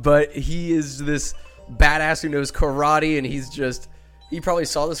 Yeah. But he is this badass who knows karate, and he probably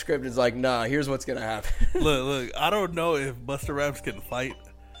saw the script and is like, nah, here's what's gonna happen. Look, I don't know if Busta Rhymes can fight,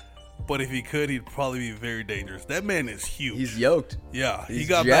 but if he could, he'd probably be very dangerous. That man is huge. He's yoked. Yeah, He's he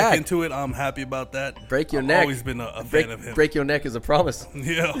got jacked. Back into it. I'm happy about that. Break your I've neck. Always been a fan of him. Break your neck is a promise.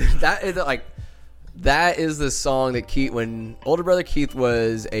 Yeah. That is the song that Keith, when older brother Keith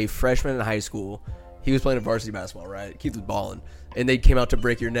was a freshman in high school, he was playing varsity basketball, right? Keith was balling, and they came out to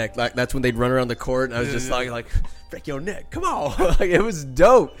Break Your Neck. Like that's when they'd run around the court, and I was like, break your neck, come on! Like it was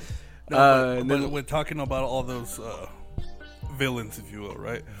dope. No, but we're talking about all those villains, if you will,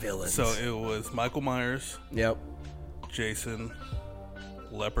 right? Villains. So it was Michael Myers. Yep. Jason,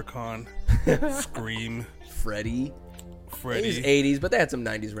 Leprechaun, Scream, Freddy. Freddy. It was 80s, but they had some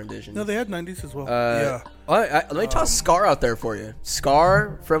 90s renditions. No, they had 90s as well. Yeah. Let me toss Scar out there for you.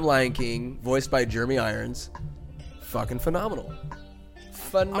 Scar from Lion King, voiced by Jeremy Irons. Fucking phenomenal.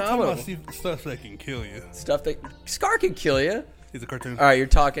 Phenomenal. I'm talking about stuff that can kill you. Scar can kill you. He's a cartoon. All right, you're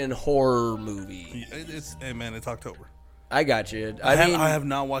talking horror movie. It's October. I got you. I have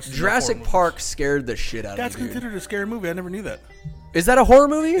not watched Jurassic Park. Scared the shit out of me. That's considered a scary movie. I never knew that. Is that a horror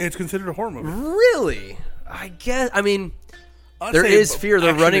movie? It's considered a horror movie. Really? I guess. I mean, there is fear.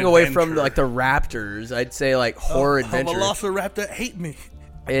 They're running away from the raptors. I'd say horror adventure. A velociraptor hate me.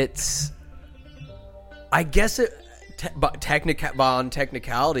 It's. I guess it. On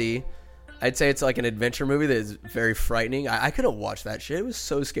technicality, I'd say it's like an adventure movie that is very frightening. I couldn't watch that shit. It was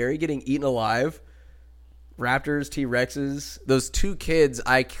so scary. Getting eaten alive. Raptors, T-Rexes, those two kids.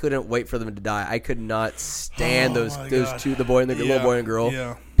 I couldn't wait for them to die. I could not stand those two, the boy and the little boy and girl.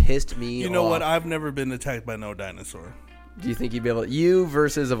 Yeah. Pissed me off. You know what? I've never been attacked by no dinosaur. Do you think you'd be able to? You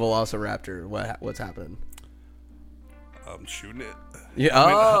versus a velociraptor. What's happening? I'm shooting it.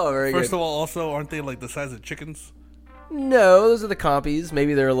 Yeah. Very good. First of all, also, aren't they like the size of chickens? No, those are the compies.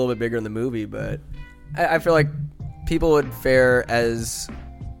 Maybe they're a little bit bigger in the movie, but I feel like people would fare as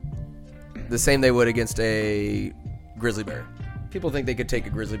the same they would against a grizzly bear. People think they could take a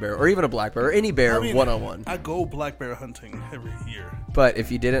grizzly bear or even a black bear or any bear one-on-one. I go black bear hunting every year. But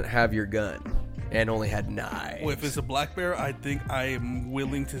if you didn't have your gun and only had knives. Well, if it's a black bear, I think I am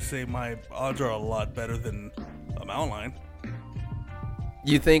willing to say my odds are a lot better than a mountain lion.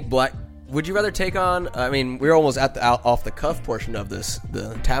 You think would you rather take on, I mean, we're almost at the off the cuff portion of this,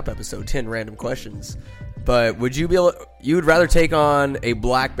 the TAP episode, 10 random questions. But would you you would rather take on a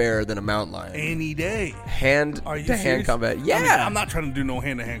black bear than a mountain lion? Any day. Hand-to-hand combat. Yeah. I mean, I'm not trying to do no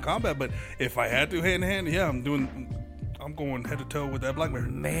hand-to-hand combat, but if I had to hand-to-hand, yeah, I'm going head-to-toe with that black bear.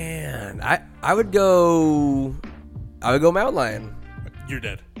 Man, I would go mountain lion. You're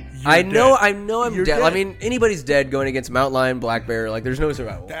dead. I know I'm dead. I mean, anybody's dead going against mountain lion, black bear. Like, there's no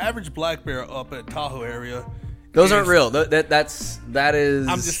survival. The average black bear up at Tahoe area. Those aren't real. That is.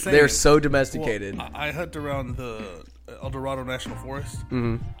 I'm just saying, they're so domesticated. Well, I hunt around the El Dorado National Forest.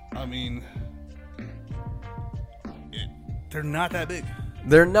 Mm-hmm. I mean, they're not that big.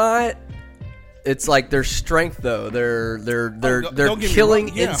 They're not. It's like their strength, though. Their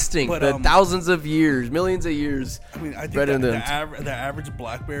killing instinct. But, thousands of years, millions of years. I mean, I think the average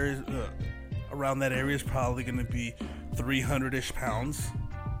black bear is, around that area is probably going to be 300-ish pounds.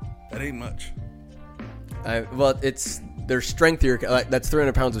 That ain't much. Well, it's their strength here. That's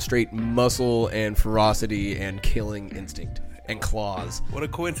 300 pounds of straight muscle and ferocity and killing instinct and claws. What a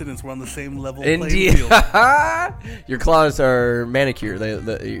coincidence! We're on the same level. Indeed. Playing field. Your claws are manicured.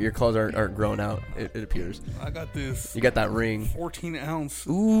 Your claws aren't grown out. It appears. I got this. You got that ring. 14-ounce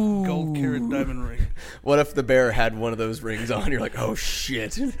Ooh. gold carat diamond ring. What if the bear had one of those rings on? You're like, oh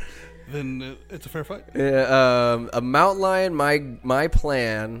shit. Then it's a fair fight. Yeah. A mountain lion. My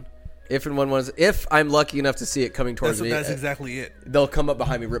plan. If I'm lucky enough to see it coming towards me, that's exactly it. They'll come up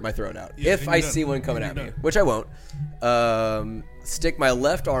behind me, rip my throat out. Yeah, if I see one coming at me, which I won't, stick my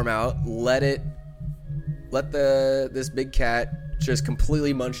left arm out, let this big cat just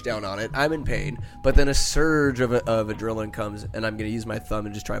completely munch down on it. I'm in pain, but then a surge of adrenaline comes, and I'm gonna use my thumb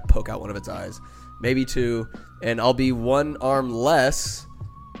and just try to poke out one of its eyes, maybe two, and I'll be one arm less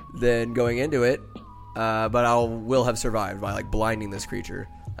than going into it, but will have survived by like blinding this creature.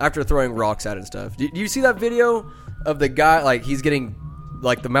 After throwing rocks at it and stuff. Do you see that video of the guy, like, he's getting,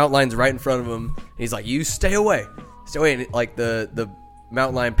 like, the mountain lion's right in front of him. And he's like, you stay away. Stay away. And, like, the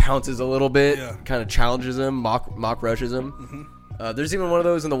mountain lion pounces a little bit, kind of challenges him, mock rushes him. Mm-hmm. There's even one of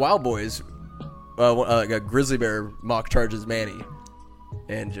those in the Wild Boys. Like a grizzly bear mock charges Manny.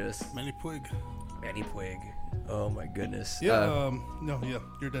 And just... Manny Puig. Oh, my goodness. Yeah,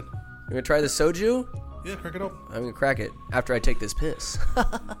 you're dead. You gonna try the soju? Yeah, crack it up. I'm gonna crack it after I take this piss.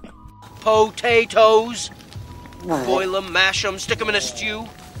 Potatoes. Boil them, mash them, stick them in a stew.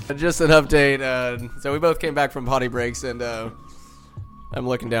 Just an update. So we both came back from potty breaks, and I'm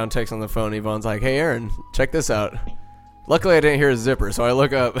looking down, text on the phone. Yvonne's like, "Hey, Aaron, check this out." Luckily, I didn't hear his zipper, so I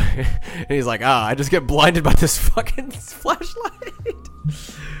look up, and he's like, I just get blinded by this fucking flashlight.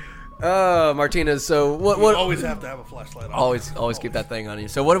 Martinez, so what? You always have to have a flashlight on. Always keep that thing on you.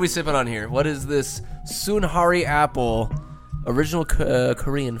 So what are we sipping on here? What is this Sunhari apple, original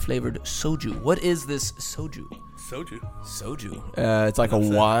Korean flavored soju? What is this soju? Soju. It's like a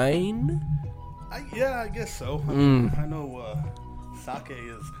wine? I guess so. I know sake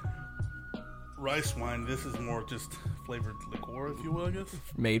is rice wine. This is more just flavored liqueur, if you will, I guess.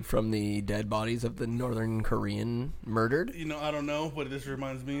 Made from the dead bodies of the Northern Korean murdered? I don't know, but this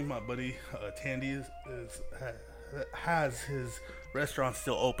reminds me, my buddy Tandy has his restaurant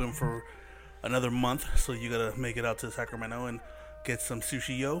still open for another month, so you gotta make it out to Sacramento and get some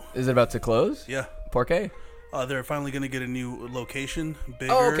sushi yo. Is it about to close? Yeah. Porque? They're finally going to get a new location,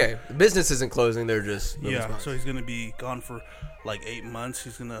 bigger. Oh, okay. The business isn't closing. They're just... Yeah, so he's going to be gone for like 8 months.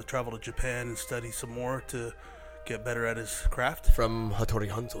 He's going to travel to Japan and study some more to get better at his craft. From Hattori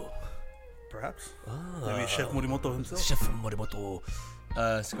Hanzo. Perhaps. Maybe Chef Morimoto himself. Chef Morimoto.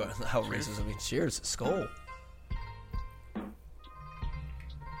 How racist of me. Cheers. Skull.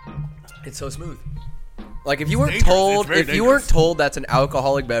 It's so smooth. Like, if you weren't told that's an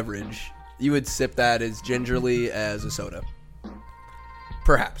alcoholic beverage... You would sip that as gingerly as a soda.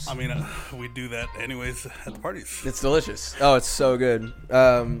 Perhaps. I mean, we do that anyways at the parties. It's delicious. Oh, it's so good.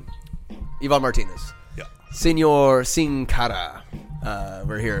 Ivan Martinez. Yeah. Senor Sin Cara.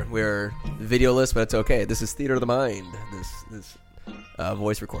 We're here. We're videoless, but it's okay. This is Theater of the Mind. This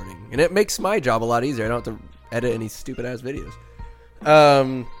voice recording. And it makes my job a lot easier. I don't have to edit any stupid-ass videos.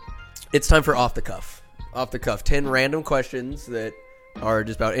 It's time for Off the Cuff. Off the Cuff. 10 random questions that... are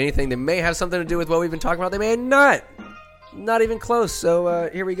just about anything. They may have something to do with what we've been talking about. They may not. Not even close. So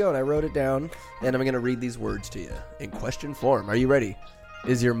here we go. And I wrote it down. And I'm going to read these words to you in question form. Are you ready?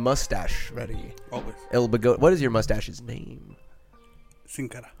 Is your mustache ready? Always. What is your mustache's name? Sin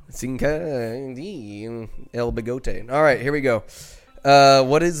Cara. El Bigote. All right, here we go.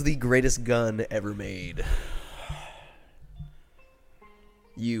 What is the greatest gun ever made?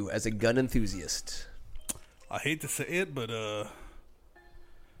 You, as a gun enthusiast. I hate to say it, but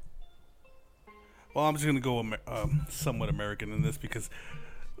well, I'm just going to go somewhat American in this because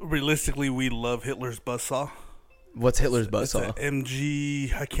realistically, we love Hitler's buzzsaw. What's Hitler's buzzsaw? It's an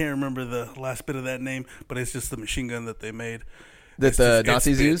MG. I can't remember the last bit of that name, but it's just the machine gun that they made. That the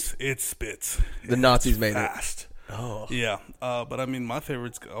Nazis used? It spits. The Nazis made fast. It. Oh. Yeah. But I mean, my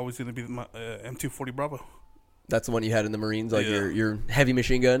favorite's always going to be my M240 Bravo. That's the one you had in the Marines, like yeah. your heavy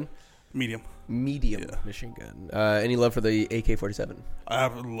machine gun? Medium yeah. Machine gun. Any love for the AK-47? I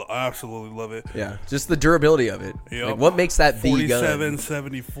absolutely love it. Yeah, just the durability of it. Yep. Like, what makes that the gun? 47,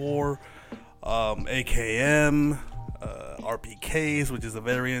 74, AKM, RPKs, which is a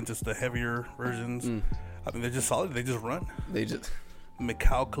variant, just the heavier versions. I mean, they're just solid. They just run.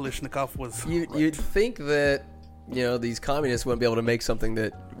 Mikhail Kalashnikov was... You'd think that, these communists wouldn't be able to make something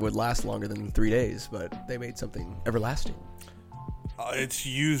that would last longer than 3 days, but they made something everlasting. It's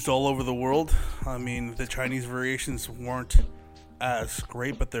used all over the world. I mean, the Chinese variations weren't as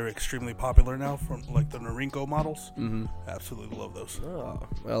great, but they're extremely popular now from like the Norinco models. Mm-hmm. Absolutely love those. Oh,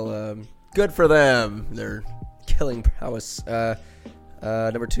 well, good for them. They're killing prowess.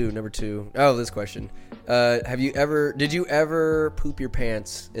 Number two. Oh, this question. Did you ever poop your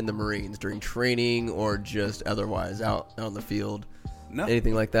pants in the Marines during training or just otherwise out on the field? No.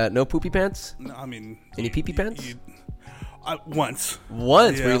 Anything like that? No poopy pants? No, I mean... Any pee-pee pants? Once.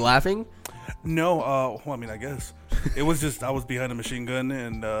 Once? Yeah. Were you laughing? No, well, I mean, I guess. It was just, I was behind a machine gun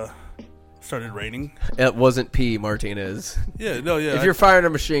and started raining. It wasn't pee, Martinez. Yeah, no, yeah. If you're firing a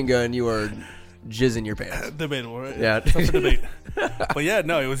machine gun, you are jizzing your pants. Debatable, right? Yeah. It's up for debate. But yeah,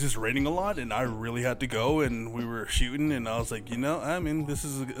 no, it was just raining a lot, and I really had to go, and we were shooting, and I was like, I mean, this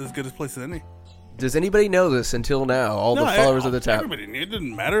is as good a place as any. Does anybody know this until now? All the followers of the tap. Everybody knew. It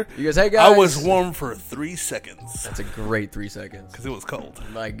didn't matter. You guys, hey guys. I was warm for 3 seconds. That's a great 3 seconds. Because it was cold.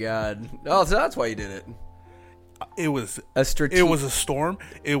 My God. Oh, so that's why you did it. It was a storm.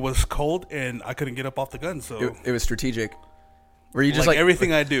 It was cold, and I couldn't get up off the gun. So it was strategic. Were you just like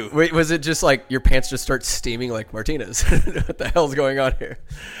everything I do? Wait, was it just like your pants just start steaming like Martinez? What the hell's going on here?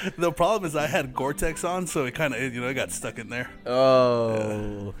 The problem is I had Gore-Tex on, so it kind of it got stuck in there.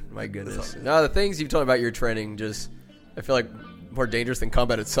 Oh my goodness! No, the things you've told me about your training I feel like more dangerous than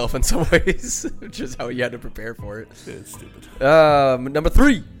combat itself in some ways, which is how you had to prepare for it. It's stupid. Number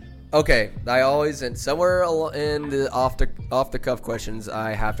 3. Okay, I always and somewhere in the off the cuff questions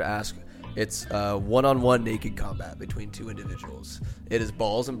I have to ask. It's one-on-one naked combat between 2 individuals. It is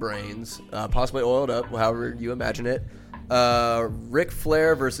balls and brains, possibly oiled up, however you imagine it. Ric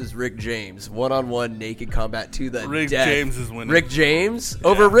Flair versus Rick James. One-on-one naked combat to the death. Rick James is winning. Rick James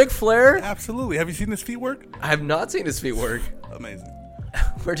over Ric Flair? Absolutely. Have you seen his feet work? I have not seen his feet work. Amazing.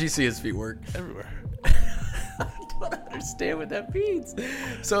 Where'd you see his feet work? Everywhere. I don't understand what that means.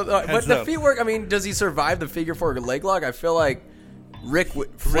 So, but the feet work, I mean, does he survive the figure 4 leg lock? I feel like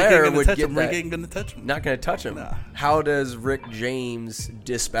Flair would get that. Rick ain't gonna touch him. Not gonna touch him. Nah. How does Rick James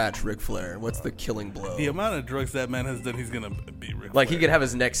dispatch Ric Flair? What's the killing blow? The amount of drugs that man has done, he's gonna beat Ric Flair. Like he could have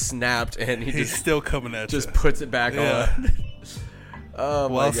his neck snapped and he's still coming at just you. puts it back on. Oh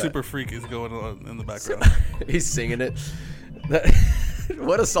my God. Super Freak is going on in the background. He's singing it.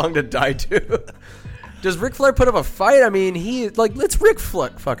 What a song to die to. Does Ric Flair put up a fight? I mean, it's Ric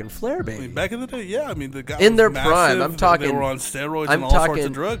fucking Flair, baby. I mean, back in the day, yeah. I mean, the guy in was their massive. prime. I'm talking. They were on steroids and all sorts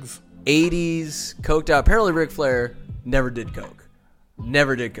of drugs. 80s, coked out. Apparently, Ric Flair never did coke.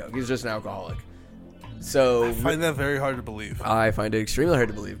 Never did coke. He's just an alcoholic. So I find that very hard to believe. I find it extremely hard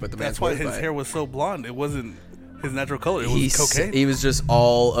to believe. But that's why his hair was so blonde. It wasn't his natural color. It was cocaine. He was just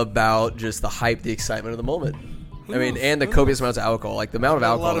all about just the hype, the excitement of the moment. I mean, and the copious amounts of alcohol. Like the amount of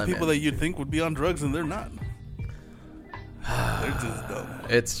alcohol. A lot of people that you'd think would be on drugs and they're not. They're just dumb.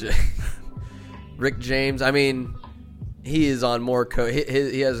 It's just Rick James. I mean, he is on more coke.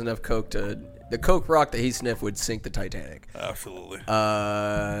 He has enough coke to the coke rock that he sniffed would sink the Titanic. Absolutely.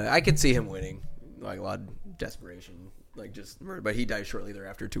 I could see him winning, like a lot of desperation, like just murder. But he died shortly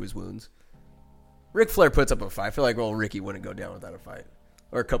thereafter to his wounds. Ric Flair puts up a fight. I feel like Ricky wouldn't go down without a fight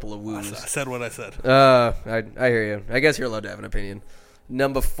or a couple of wounds. I said what I said. I hear you. I guess you're allowed to have an opinion.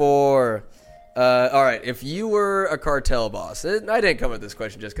 Number 4. All right, if you were a cartel boss, I didn't come with this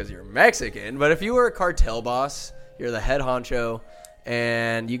question just because you're Mexican, but if you were a cartel boss, you're the head honcho,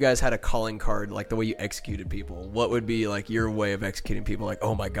 and you guys had a calling card, like the way you executed people, what would be like your way of executing people? Like,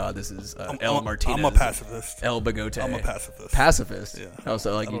 oh my God, this is El Martinez. I'm a pacifist. El Bigote. I'm a pacifist. Pacifist? Yeah. Oh,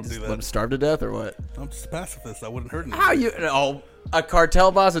 so like you just let him starve to death or what? I'm just a pacifist. I wouldn't hurt anybody. How you? Oh, a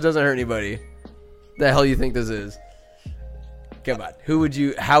cartel boss that doesn't hurt anybody. The hell you think this is? Come on.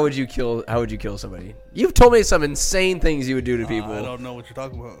 How would you kill somebody? You've told me some insane things you would do to people. I don't know what you're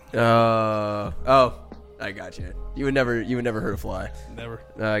talking about. I got you. You would never hurt a fly. Never.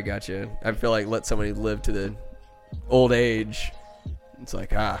 I got you. I feel like let somebody live to the old age. It's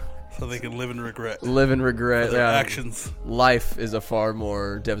like so they can live in regret. Live in regret. For their actions. Life is a far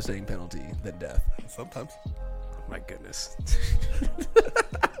more devastating penalty than death. Sometimes. My goodness.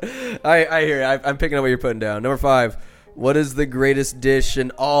 I hear you. I'm picking up what you're putting down. Number 5. What is the greatest dish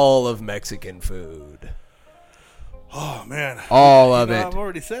in all of Mexican food? Oh, man. All of it. I've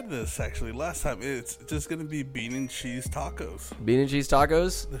already said this, actually, last time. It's just going to be bean and cheese tacos. Bean and cheese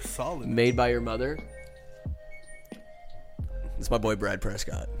tacos? They're solid. Made by your mother? It's my boy Brad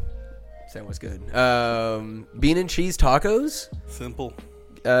Prescott. Saying what's good. Bean and cheese tacos? Simple.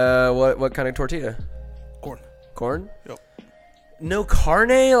 What kind of tortilla? Corn? Yep. No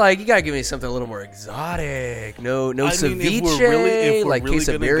carne? Like, you gotta give me something a little more exotic. No ceviche, if we're like really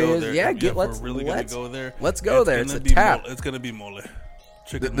quesadillas. Yeah, let's go there. Let's go there. It's a tap. It's gonna be mole.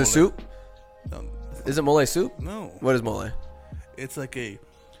 The soup? No. Is it mole soup? No. What is mole? It's like a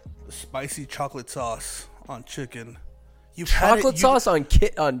spicy chocolate sauce on chicken. Chocolate sauce on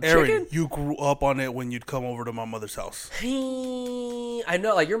Aaron, chicken? You grew up on it when you'd come over to my mother's house. I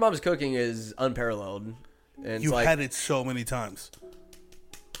know, like, your mom's cooking is unparalleled. And You've had it so many times.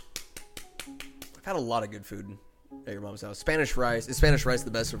 I've had a lot of good food at your mom's house. Spanish rice. Is Spanish rice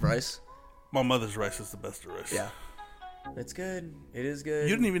the best of rice? My mother's rice is the best of rice. Yeah. It's good. It is good.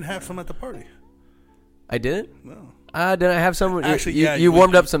 You didn't even have some at the party. I didn't? No. Did I have some? Actually, you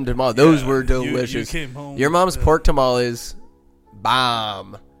warmed up some tamales. Those were delicious. You came home. Your mom's pork tamales,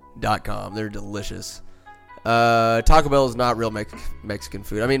 bomb.com. They're delicious. Taco Bell is not real Mexican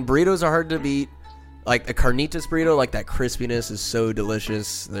food. I mean, burritos are hard to beat. Like a carnitas burrito, like that crispiness is so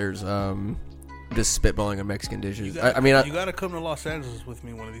delicious. There's just spitballing on Mexican dishes. You got to come to Los Angeles with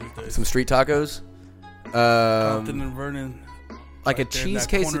me one of these days. Some street tacos. Compton and Vernon. Like a cheese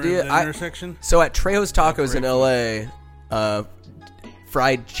quesadilla. Intersection. So at Trejo's Tacos in LA,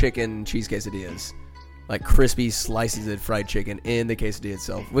 fried chicken cheese quesadillas. Like crispy slices of fried chicken in the quesadilla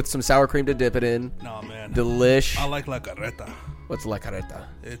itself. With some sour cream to dip it in. No, man. Delish. I like La Carreta. What's La Carreta?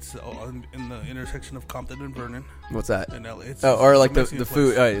 It's in the intersection of Compton and Vernon. What's that? In LA. Or like the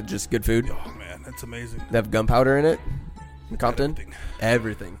food. Just good food? Oh, man. That's amazing. They have gunpowder in it? In Compton?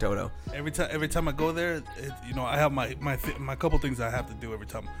 Everything, Toto. Every time I go there, I have my couple things I have to do every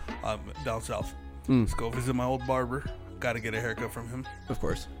time I'm down south. Let's go visit my old barber. Got to get a haircut from him. Of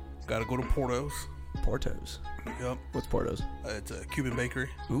course. Got to go to Porto's. Porto's? Yep. What's Porto's? It's a Cuban bakery.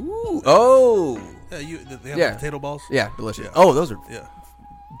 Ooh. Oh. Yeah, they have the potato balls. Yeah, delicious. Yeah. Oh, those are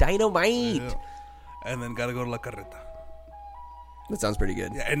dynamite. Yeah. And then got to go to La Carreta. That sounds pretty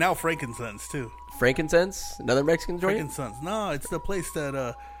good. Yeah, and now Frankincense, too. Frankincense? Another Mexican joint? Frankincense. No, it's the place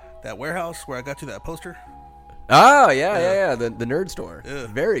that warehouse where I got you that poster. Oh, yeah. The nerd store. Yeah.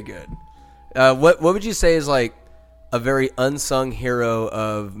 Very good. What would you say is like a very unsung hero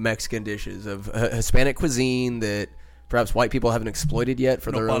of Mexican dishes, of Hispanic cuisine that perhaps white people haven't exploited yet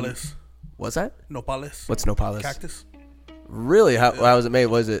for their own? Nopales. What's that? Nopales. What's nopales? Cactus. Really? How was it made?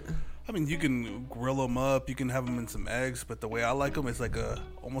 Was it? I mean, you can grill them up. You can have them in some eggs, but the way I like them is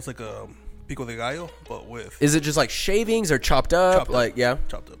almost like a pico de gallo, but with. Is it just like shavings or chopped up? Yeah,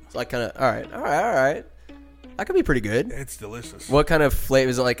 chopped up. It's like kind of all right. That could be pretty good. It's delicious. What kind of flavor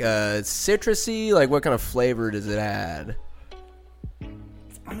is it? Like citrusy? Like what kind of flavor does it add?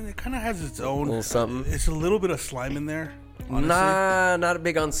 I mean, it kind of has its own. A little something. It's a little bit of slime in there. Honestly. Nah, not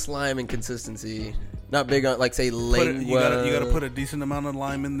big on slime and consistency. Not big on, like, say, lengua. You got to put a decent amount of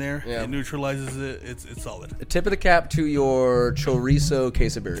lime in there. Yeah. It neutralizes it. It's solid. A tip of the cap to your chorizo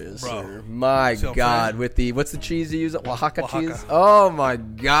quesadillas. Bro. My God. With what's the cheese you use? Oaxaca cheese? Oh, my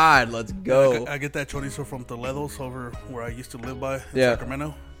God. Let's go. I get that chorizo from Toledo's over where I used to live by in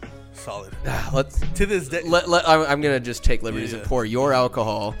Sacramento. Solid. To this day. I'm going to just take liberties and pour your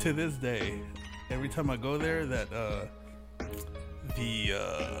alcohol. To this day, every time I go there, the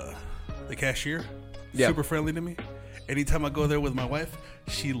cashier, super friendly to me. Anytime I go there with my wife,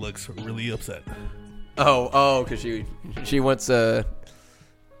 she looks really upset. Oh, because she wants a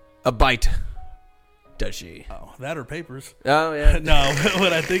bite, does she? Oh, that or papers. Oh, yeah. No,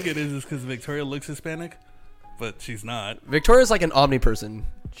 what I think it is because Victoria looks Hispanic, but she's not. Victoria's like an omni person.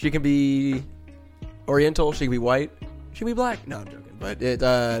 She can be Oriental. She can be white. She can be black. No, I'm joking.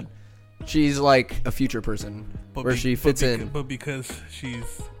 But she's like a future person she fits in. But because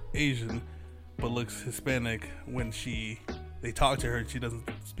she's Asian, but looks Hispanic, when they talk to her and she doesn't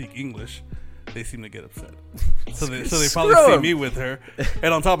speak English, they seem to get upset. So they probably see me with her,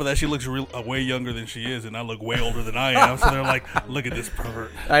 and on top of that, she looks way younger than she is, and I look way older than I am. So they're like, "Look at this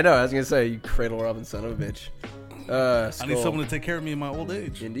pervert." I know. I was gonna say, you cradle robbing son of a bitch. I need someone to take care of me in my old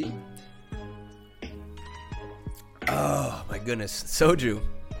age. Indeed. Oh my goodness, soju,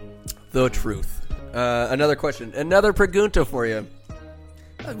 the truth. Another question, another pregunta for you.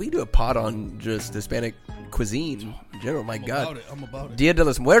 We do a pod on just Hispanic cuisine in general. My God, I'm about it. Dia de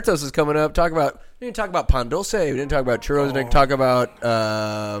los Muertos is coming up. We didn't talk about pan dulce. We didn't talk about churros. We didn't talk about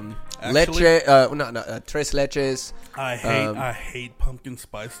leche. Tres leches. I hate pumpkin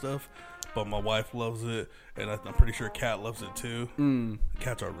spice stuff, but my wife loves it, and I'm pretty sure Kat loves it too.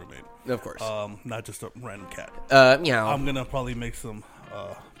 Cat's our roommate, of course. Not just a random cat. Yeah. I'm gonna probably make some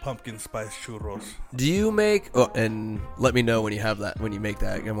pumpkin spice churros. Do you make? Oh, and let me know when you have that. When you make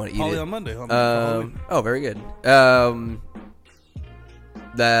that, I want to eat probably it on Monday. Very good.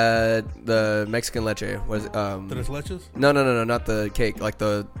 The Mexican leche was Tres leches? No, not the cake. Like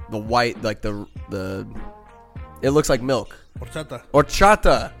the white, like the. It looks like milk.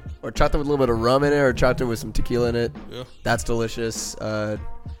 Horchata with a little bit of rum in it. Horchata with some tequila in it. Yeah, that's delicious.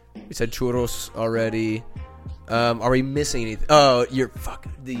 We said churros already. Are we missing anything? Oh,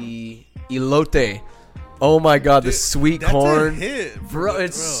 the elote. Oh my God, the sweet corn, bro!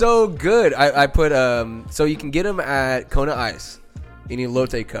 It's so good. I put so you can get them at Kona Ice in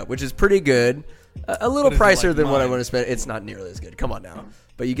elote cup, which is pretty good. A little pricier than what I want to spend. It's not nearly as good. Come on now.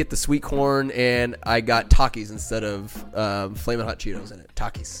 But you get the sweet corn, and I got Takis instead of Flamin' Hot Cheetos in it.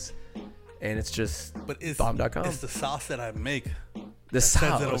 Takis, and it's just bomb.com. It's the sauce that I make. The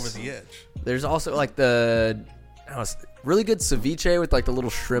sauce sends it over the edge. There's also like the really good ceviche with like the little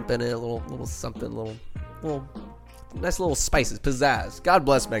shrimp in it, a little something, little nice little spices, pizzazz. God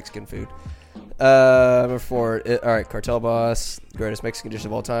bless Mexican food. Number 4. All right, Cartel Boss, greatest Mexican dish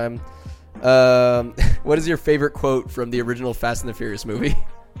of all time. What is your favorite quote from the original Fast and the Furious movie?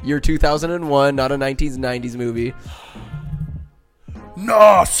 Year 2001, not a 90s movie.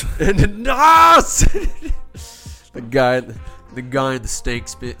 Nos! Nos! The guy in the snake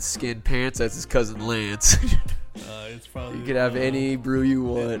skin pants, that's his cousin Lance. It's probably you can have any brew you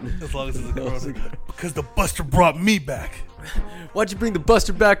want. As long as it's a Corona. Because the Buster brought me back. Why'd you bring the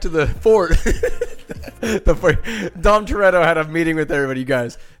Buster back to the fort? Dom Toretto had a meeting with everybody. You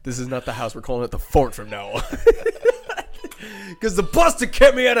guys, this is not the house. We're calling it the fort from now on. Because the Buster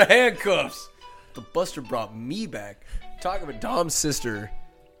kept me out of handcuffs. The Buster brought me back. Talk about Dom's sister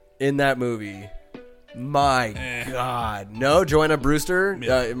in that movie. My God. No, Joanna Brewster?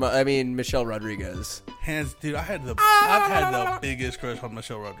 Yeah. I mean, Michelle Rodriguez. Hands, dude, I've had the biggest crush on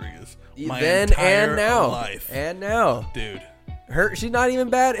Michelle Rodriguez. My then entire and now. life. And now. Dude. She's not even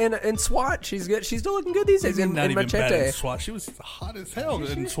bad in SWAT. She's good. She's still looking good these days. In even Machete. bad in SWAT. She was hot as hell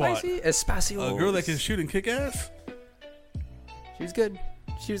in SWAT. Espacio. A girl that can shoot and kick ass. She was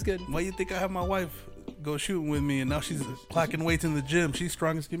good. Why you think I have my wife go shooting with me and now she's clacking weights in the gym? She's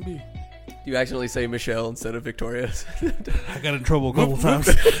strong as can be. You accidentally say Michelle instead of Victoria. I got in trouble a couple times.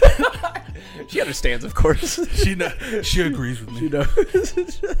 She understands, of course. She agrees with me. She knows.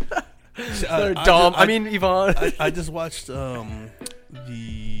 Yvonne. I just watched the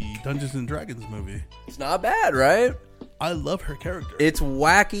Dungeons and Dragons movie. It's not bad, right? I love her character. It's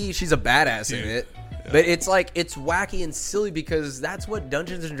wacky. She's a badass in it. Yeah. But it's wacky and silly because that's what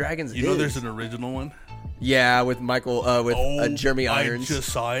Dungeons and Dragons is. You know there's an original one? Yeah, with Jeremy Irons. I just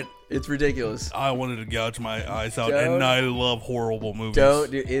saw it. It's ridiculous. I wanted to gouge my eyes out, and I love horrible movies.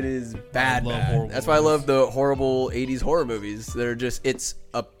 Dude, it is bad. That's why I love the horrible 80s horror movies. They're just it's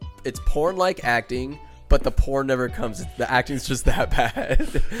porn-like acting, but the porn never comes. The acting's just that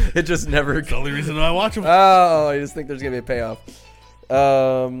bad. It just never. It's the only reason I watch them. Oh, I just think there's gonna be a payoff.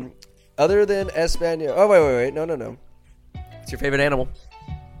 Other than Espanol. Oh wait. No. What's your favorite animal?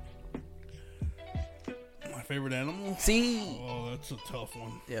 Favorite animal? See? Oh, that's a tough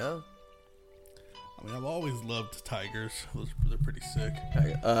one. Yeah. I mean, I've always loved tigers. They're pretty sick.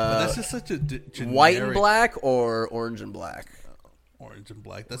 But that's just such a generic... White and black or orange and black? Orange and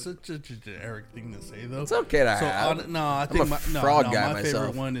black. That's such a generic thing to say, though. It's okay to have. I think I'm a frog guy my myself.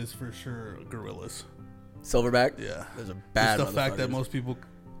 favorite one is for sure gorillas. Silverback? Yeah. Those are bad. Just the fact that most people,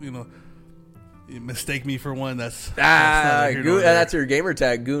 you mistake me for one. That's your gamer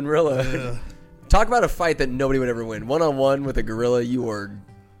tag, Goonrilla. Yeah. Talk about a fight that nobody would ever win. 1-on-1 with a gorilla, you are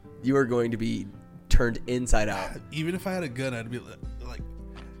going to be turned inside out. Even if I had a gun, I'd be like,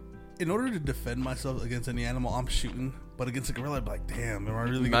 in order to defend myself against any animal, I'm shooting. But against a gorilla, I'd be like, damn, am I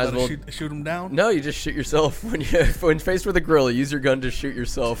really going to shoot him down? No, you just shoot yourself when faced with a gorilla. Use your gun to shoot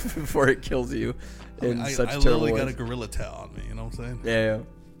yourself before it kills you. I literally got a gorilla tail on me. You know what I'm saying? Yeah.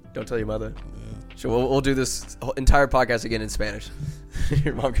 Don't tell your mother. Yeah. So we'll do this entire podcast again in Spanish.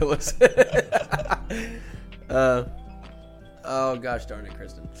 Your mom can listen. Oh gosh darn it,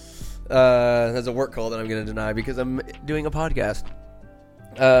 Kristen. There's a work call that I'm going to deny because I'm doing a podcast.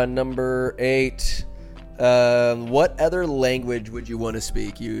 Number 8. What other language would you want to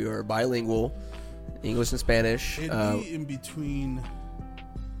speak? You are bilingual, English and Spanish. It'd be in between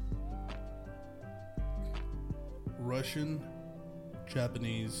Russian,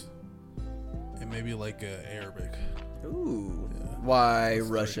 Japanese, and maybe like Arabic. Ooh. Yeah. Why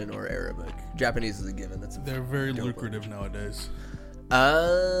Russian or Arabic? Japanese is a given. They're very lucrative nowadays.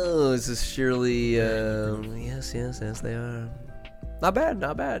 Oh, this is surely yes, they are. Not bad.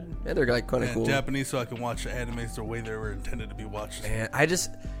 And they're like kind of cool. Japanese, so I can watch animes the way they were intended to be watched. Man,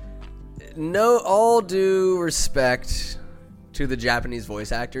 all due respect to the Japanese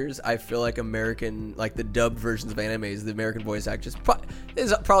voice actors. I feel like American, like the dubbed versions of animes, the American voice actors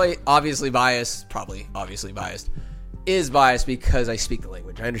is probably obviously biased. Is biased because I speak the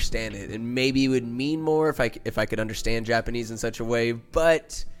language. I understand it, and maybe it would mean more if I could understand Japanese in such a way.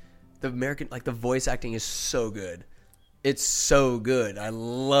 But the American, like the voice acting, is so good. It's so good. I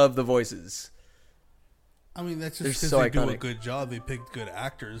love the voices. I mean, that's They're just because so they do a iconic. good job. They picked good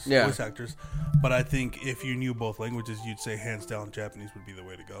actors, Yeah. voice actors. But I think if you knew both languages, you'd say hands down Japanese would be the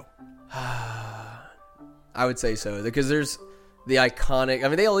way to go. I would say so because there's the iconic. I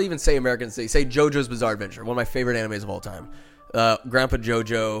mean, they all even say Americans say JoJo's Bizarre Adventure, one of my favorite animes of all time. Grandpa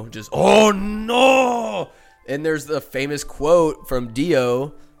JoJo just oh no, and there's the famous quote from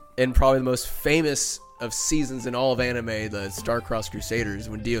Dio, and probably the most famous of seasons in all of anime, the Star-Crossed Crusaders,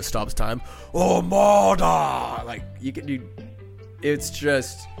 when Dio stops time. Oh Mada! Like it's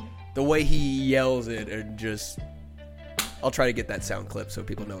just the way he yells it, and just. I'll try to get that sound clip so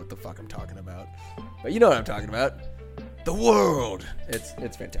people know what the fuck I'm talking about. But you know what I'm talking about. The world. It's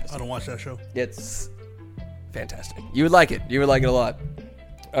fantastic. I don't watch that show. It's fantastic. You would like it. You would like it a lot.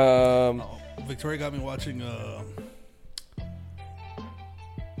 Victoria got me watching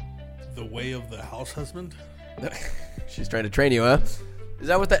The Way of the House Husband. She's trying to train you, huh? Is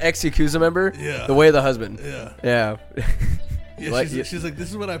that what the ex-Yakuza member? Yeah. The Way of the Husband. Yeah. Yeah. Yeah, she's like, this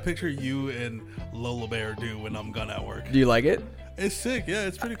is what I picture you and Lola Bear do when I'm gone at work. Do you like it? It's sick. Yeah,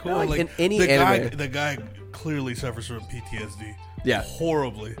 it's pretty cool. Like in any the anime. the guy clearly suffers from PTSD. Yeah.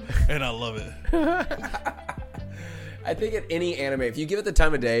 Horribly. And I love it. I think in any anime, if you give it the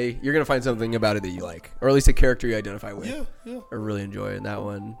time of day, you're going to find something about it that you like. Or at least a character you identify with. Yeah. Or really enjoy in that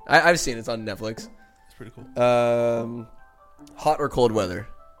one. I've seen it. It's on Netflix. It's pretty cool. Hot or cold weather?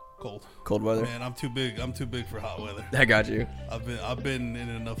 Cold weather? Man, I'm too big for hot weather. I got you. I've been in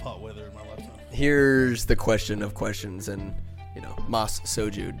enough hot weather in my lifetime. Here's the question of questions and, Mas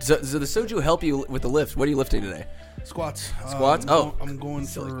Soju. Does the Soju help you with the lift? What are you lifting today? Squats. Squats? I'm going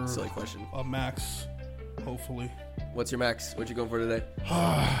silly question. A max, hopefully. What's your max? What you going for today?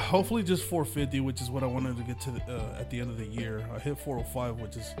 Hopefully just 450, which is what I wanted to get to at the end of the year. I hit 405,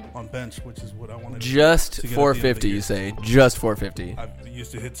 which is on bench, which is what I wanted Just to get 450, you say? Just 450. I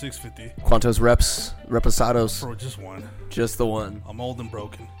used to hit 650. ¿Cuántos reps? Reposados? Bro, just one. Just the one. I'm old and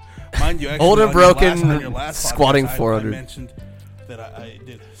broken. Mind you, actually, Old and broken, on your last squatting podcast, 400. I mentioned that I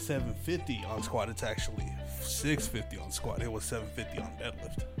did 750 on squat. It's actually 650 on squat. It was 750 on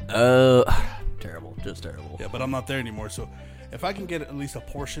deadlift. Terrible. Just terrible. Yeah, but I'm not there anymore. So if I can get at least a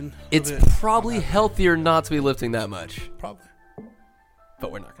portion It's of it, probably healthier not to be lifting that much. probably.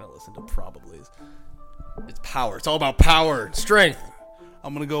 But we're not going to listen to probablys. It's power. It's all about power. Strength.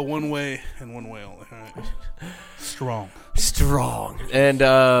 I'm going to go one way and one way only. All right. Strong. And,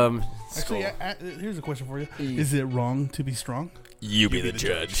 Actually, here's a question for you. Is it wrong to be strong? you be the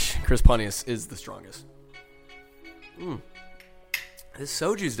judge. Chris Pontius is the strongest. This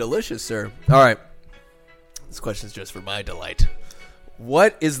soju's delicious, sir. All right. This question is just for my delight.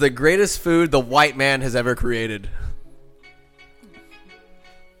 What is the greatest food the white man has ever created?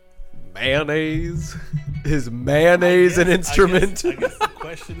 Mayonnaise. Is mayonnaise an instrument? I guess the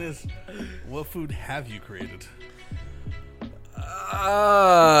question is, what food have you created?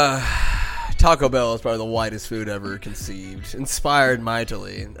 Taco Bell is probably the whitest food ever conceived. Inspired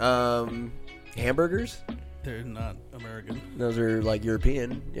mightily. Hamburgers? They're not American. Those are like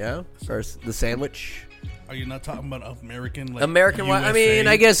European, yeah? Or the sandwich. Are you not talking about American? Like American white. I mean, USA?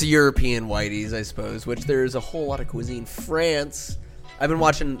 I guess European whiteys, I suppose, which there's a whole lot of cuisine. France, I've been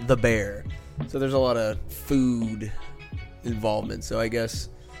watching The Bear, so there's a lot of food involvement. So I guess,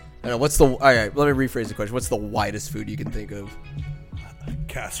 I don't know, all right, let me rephrase the question. What's the whitest food you can think of?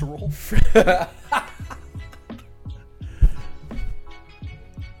 Casserole.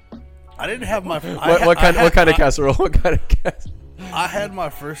 I didn't have my. What kind of casserole? What kind of casserole? I had my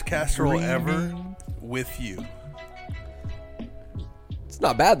first casserole ever with you. It's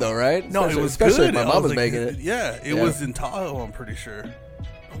not bad though, right? No, it was especially good. if my mom was making it. Yeah, it Yeah. was in Tahoe. I'm pretty sure.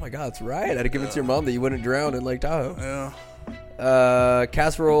 Oh my God, that's right. I had to give it to your mom that you wouldn't drown in Lake Tahoe. Yeah.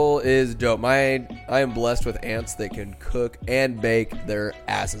 Casserole is dope. I am blessed with aunts that can cook and bake their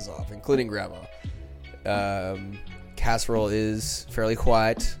asses off, including grandma. Casserole is fairly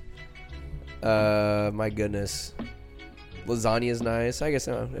white. My goodness. Lasagna is nice. I guess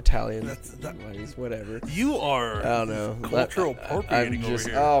Italian. Whatever. You are. I don't know. Cultural appropriating over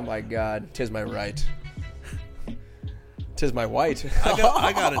here. Oh my God. 'Tis my right. 'Tis my white.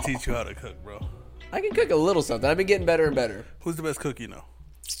 I gotta teach you how to cook, bro. I can cook a little something. I've been getting better and better. Who's the best cook you know?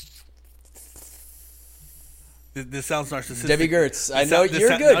 This sounds narcissistic. Debbie Gertz. I know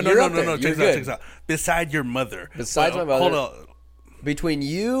you're good. You're up there. You're Check good. this out. Beside your mother. Besides my mother. Hold on. Between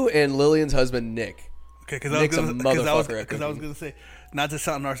you and Lillian's husband, Nick. Okay, because Nick's a motherfucker at cooking. I was gonna say, not to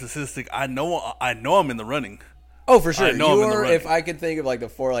sound narcissistic. I know I'm in the running. Oh, for sure. I know I'm in the running. If I could think of like the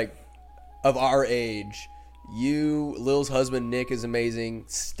four of our age, you, Lil's husband, Nick is amazing.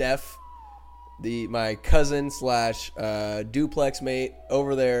 Steph, my cousin / duplex mate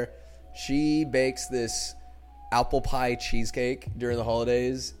over there, she bakes this apple pie cheesecake during the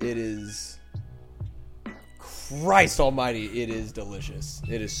holidays. It is, Christ almighty, it is delicious.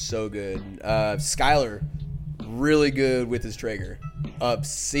 It is so good. Skylar, really good with his Traeger.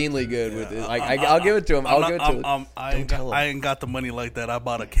 Obscenely good with it. I'll give it to him. I'll give it to him. I ain't got the money like that. I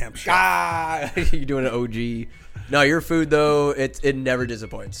bought a Camp Chef. You're doing an OG. No, your food though, it never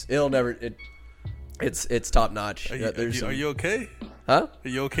disappoints. It's top notch. Are you okay? Huh? Are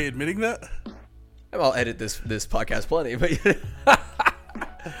you okay admitting that? I'll edit this podcast plenty, but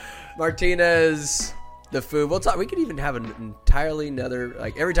Martinez, the food. We'll talk. We could even have an entirely another.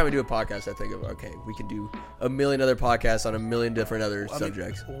 Like every time we do a podcast, I think of okay, we can do a million other podcasts on a million different other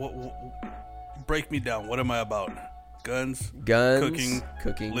subjects. Break me down. What am I about? Guns, cooking,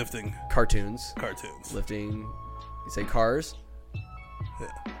 lifting, cartoons, lifting. You say cars?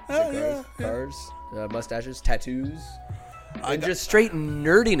 Yeah. Cars, mustaches, tattoos. And just straight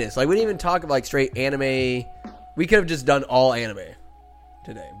nerdiness. Like we didn't even talk about like straight anime. We could have just done all anime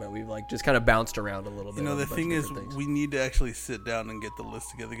today, but we've like just kind of bounced around a little bit. You know, the thing is, we need to actually sit down and get the list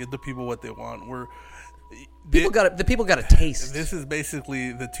together, get the people what they want. The people got a taste. This is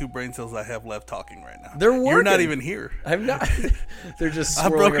basically the 2 brain cells I have left talking right now. They're working. You're not even here. I'm not. They're just. I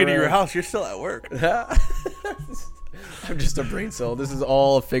broke into your house. You're still at work. I'm just a brain cell. This is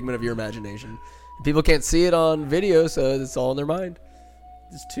all a figment of your imagination. People can't see it on video, so it's all in their mind.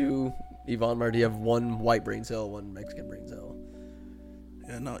 There's 2 Yvonne Marty. You have 1 white brain cell, 1 Mexican brain cell.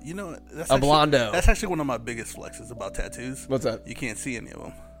 Yeah, no, you know that's blondo. That's actually one of my biggest flexes about tattoos. What's that? You can't see any of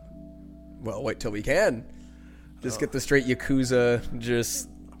them. Well, wait till we can. Just get the straight Yakuza, just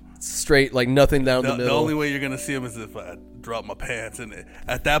straight like nothing down the middle. The only way you're gonna see them is if I drop my pants, and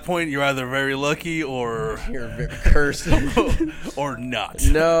at that point you're either very lucky or you're very cursed, or not.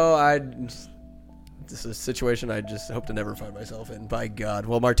 No, this is a situation I just hope to never find myself in. By God.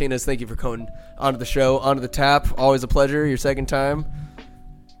 Well, Martinez, thank you for coming onto the show, onto the tap. Always a pleasure. Your second time.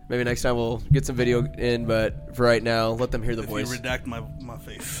 Maybe next time we'll get some video in, but for right now, let them hear the voice. You redact my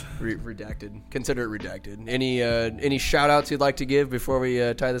face. Redacted. Consider it redacted. Any shout-outs you'd like to give before we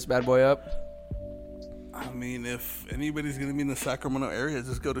tie this bad boy up? I mean, if anybody's going to be in the Sacramento area,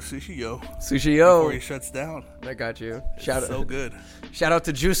 just go to Sushi Yo. Sushi Yo. Before he shuts down. I got you. So good. Shout out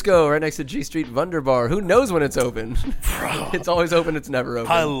to Jusco, right next to G Street Wunderbar. Who knows when it's open? Bro. It's always open. It's never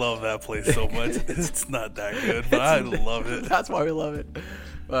open. I love that place so much. It's not that good, but I love it. That's why we love it.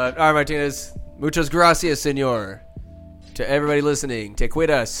 But, all right, Martinez. Muchas gracias, senor. To everybody listening, te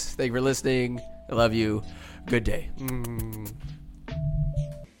cuidas. Thank you for listening. I love you. Good day.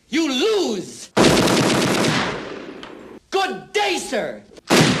 You lose! Good day, sir!